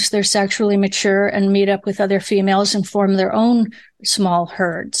out once they're sexually mature and meet up with other females and form their own small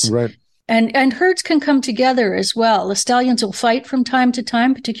herds. Right. And herds can come together as well. The stallions will fight from time to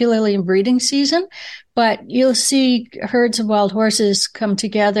time, particularly in breeding season, but you'll see herds of wild horses come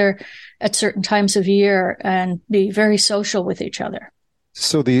together at certain times of year and be very social with each other.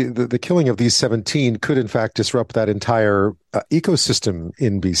 So the killing of these 17 could, in fact, disrupt that entire ecosystem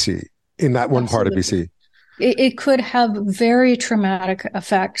in BC, in that one part of BC. It could have very traumatic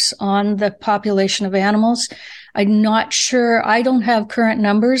effects on the population of animals. I'm not sure. I don't have current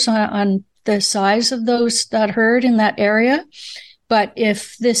numbers on the size of that herd in that area. But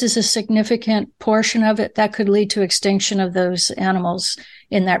if this is a significant portion of it, that could lead to extinction of those animals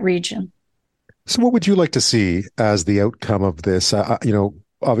in that region. So what would you like to see as the outcome of this?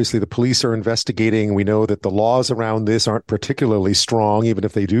 obviously the police are investigating. We know that the laws around this aren't particularly strong, even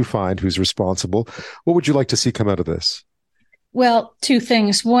if they do find who's responsible. What would you like to see come out of this? Well, two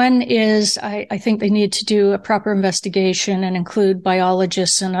things. One is I think they need to do a proper investigation and include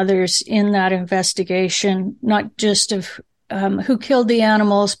biologists and others in that investigation, not just of who killed the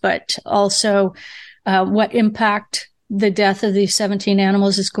animals, but also what impact the death of these 17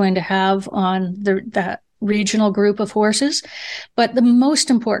 animals is going to have on that regional group of horses. But the most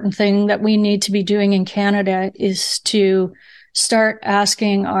important thing that we need to be doing in Canada is to start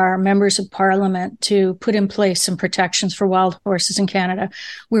asking our members of parliament to put in place some protections for wild horses in Canada.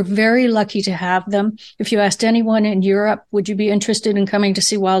 We're very lucky to have them. If you asked anyone in Europe, would you be interested in coming to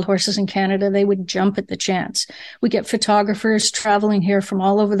see wild horses in Canada? They would jump at the chance. We get photographers traveling here from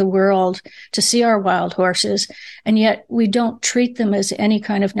all over the world to see our wild horses, and yet we don't treat them as any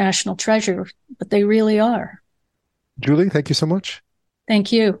kind of national treasure, but they really are. Julie, thank you so much.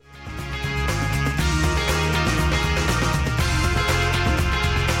 Thank you.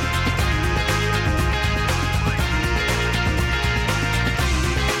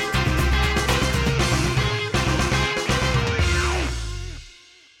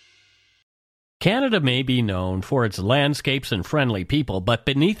 Canada may be known for its landscapes and friendly people, but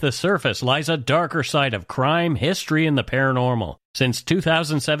beneath the surface lies a darker side of crime, history, and the paranormal. Since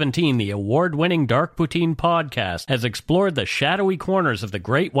 2017, the award-winning Dark Poutine podcast has explored the shadowy corners of the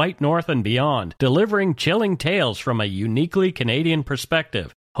Great White North and beyond, delivering chilling tales from a uniquely Canadian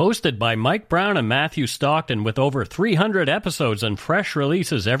perspective. Hosted by Mike Brown and Matthew Stockton with over 300 episodes and fresh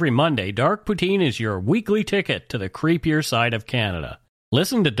releases every Monday, Dark Poutine is your weekly ticket to the creepier side of Canada.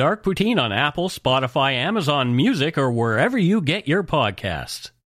 Listen to Dark Poutine on Apple, Spotify, Amazon Music, or wherever you get your podcasts.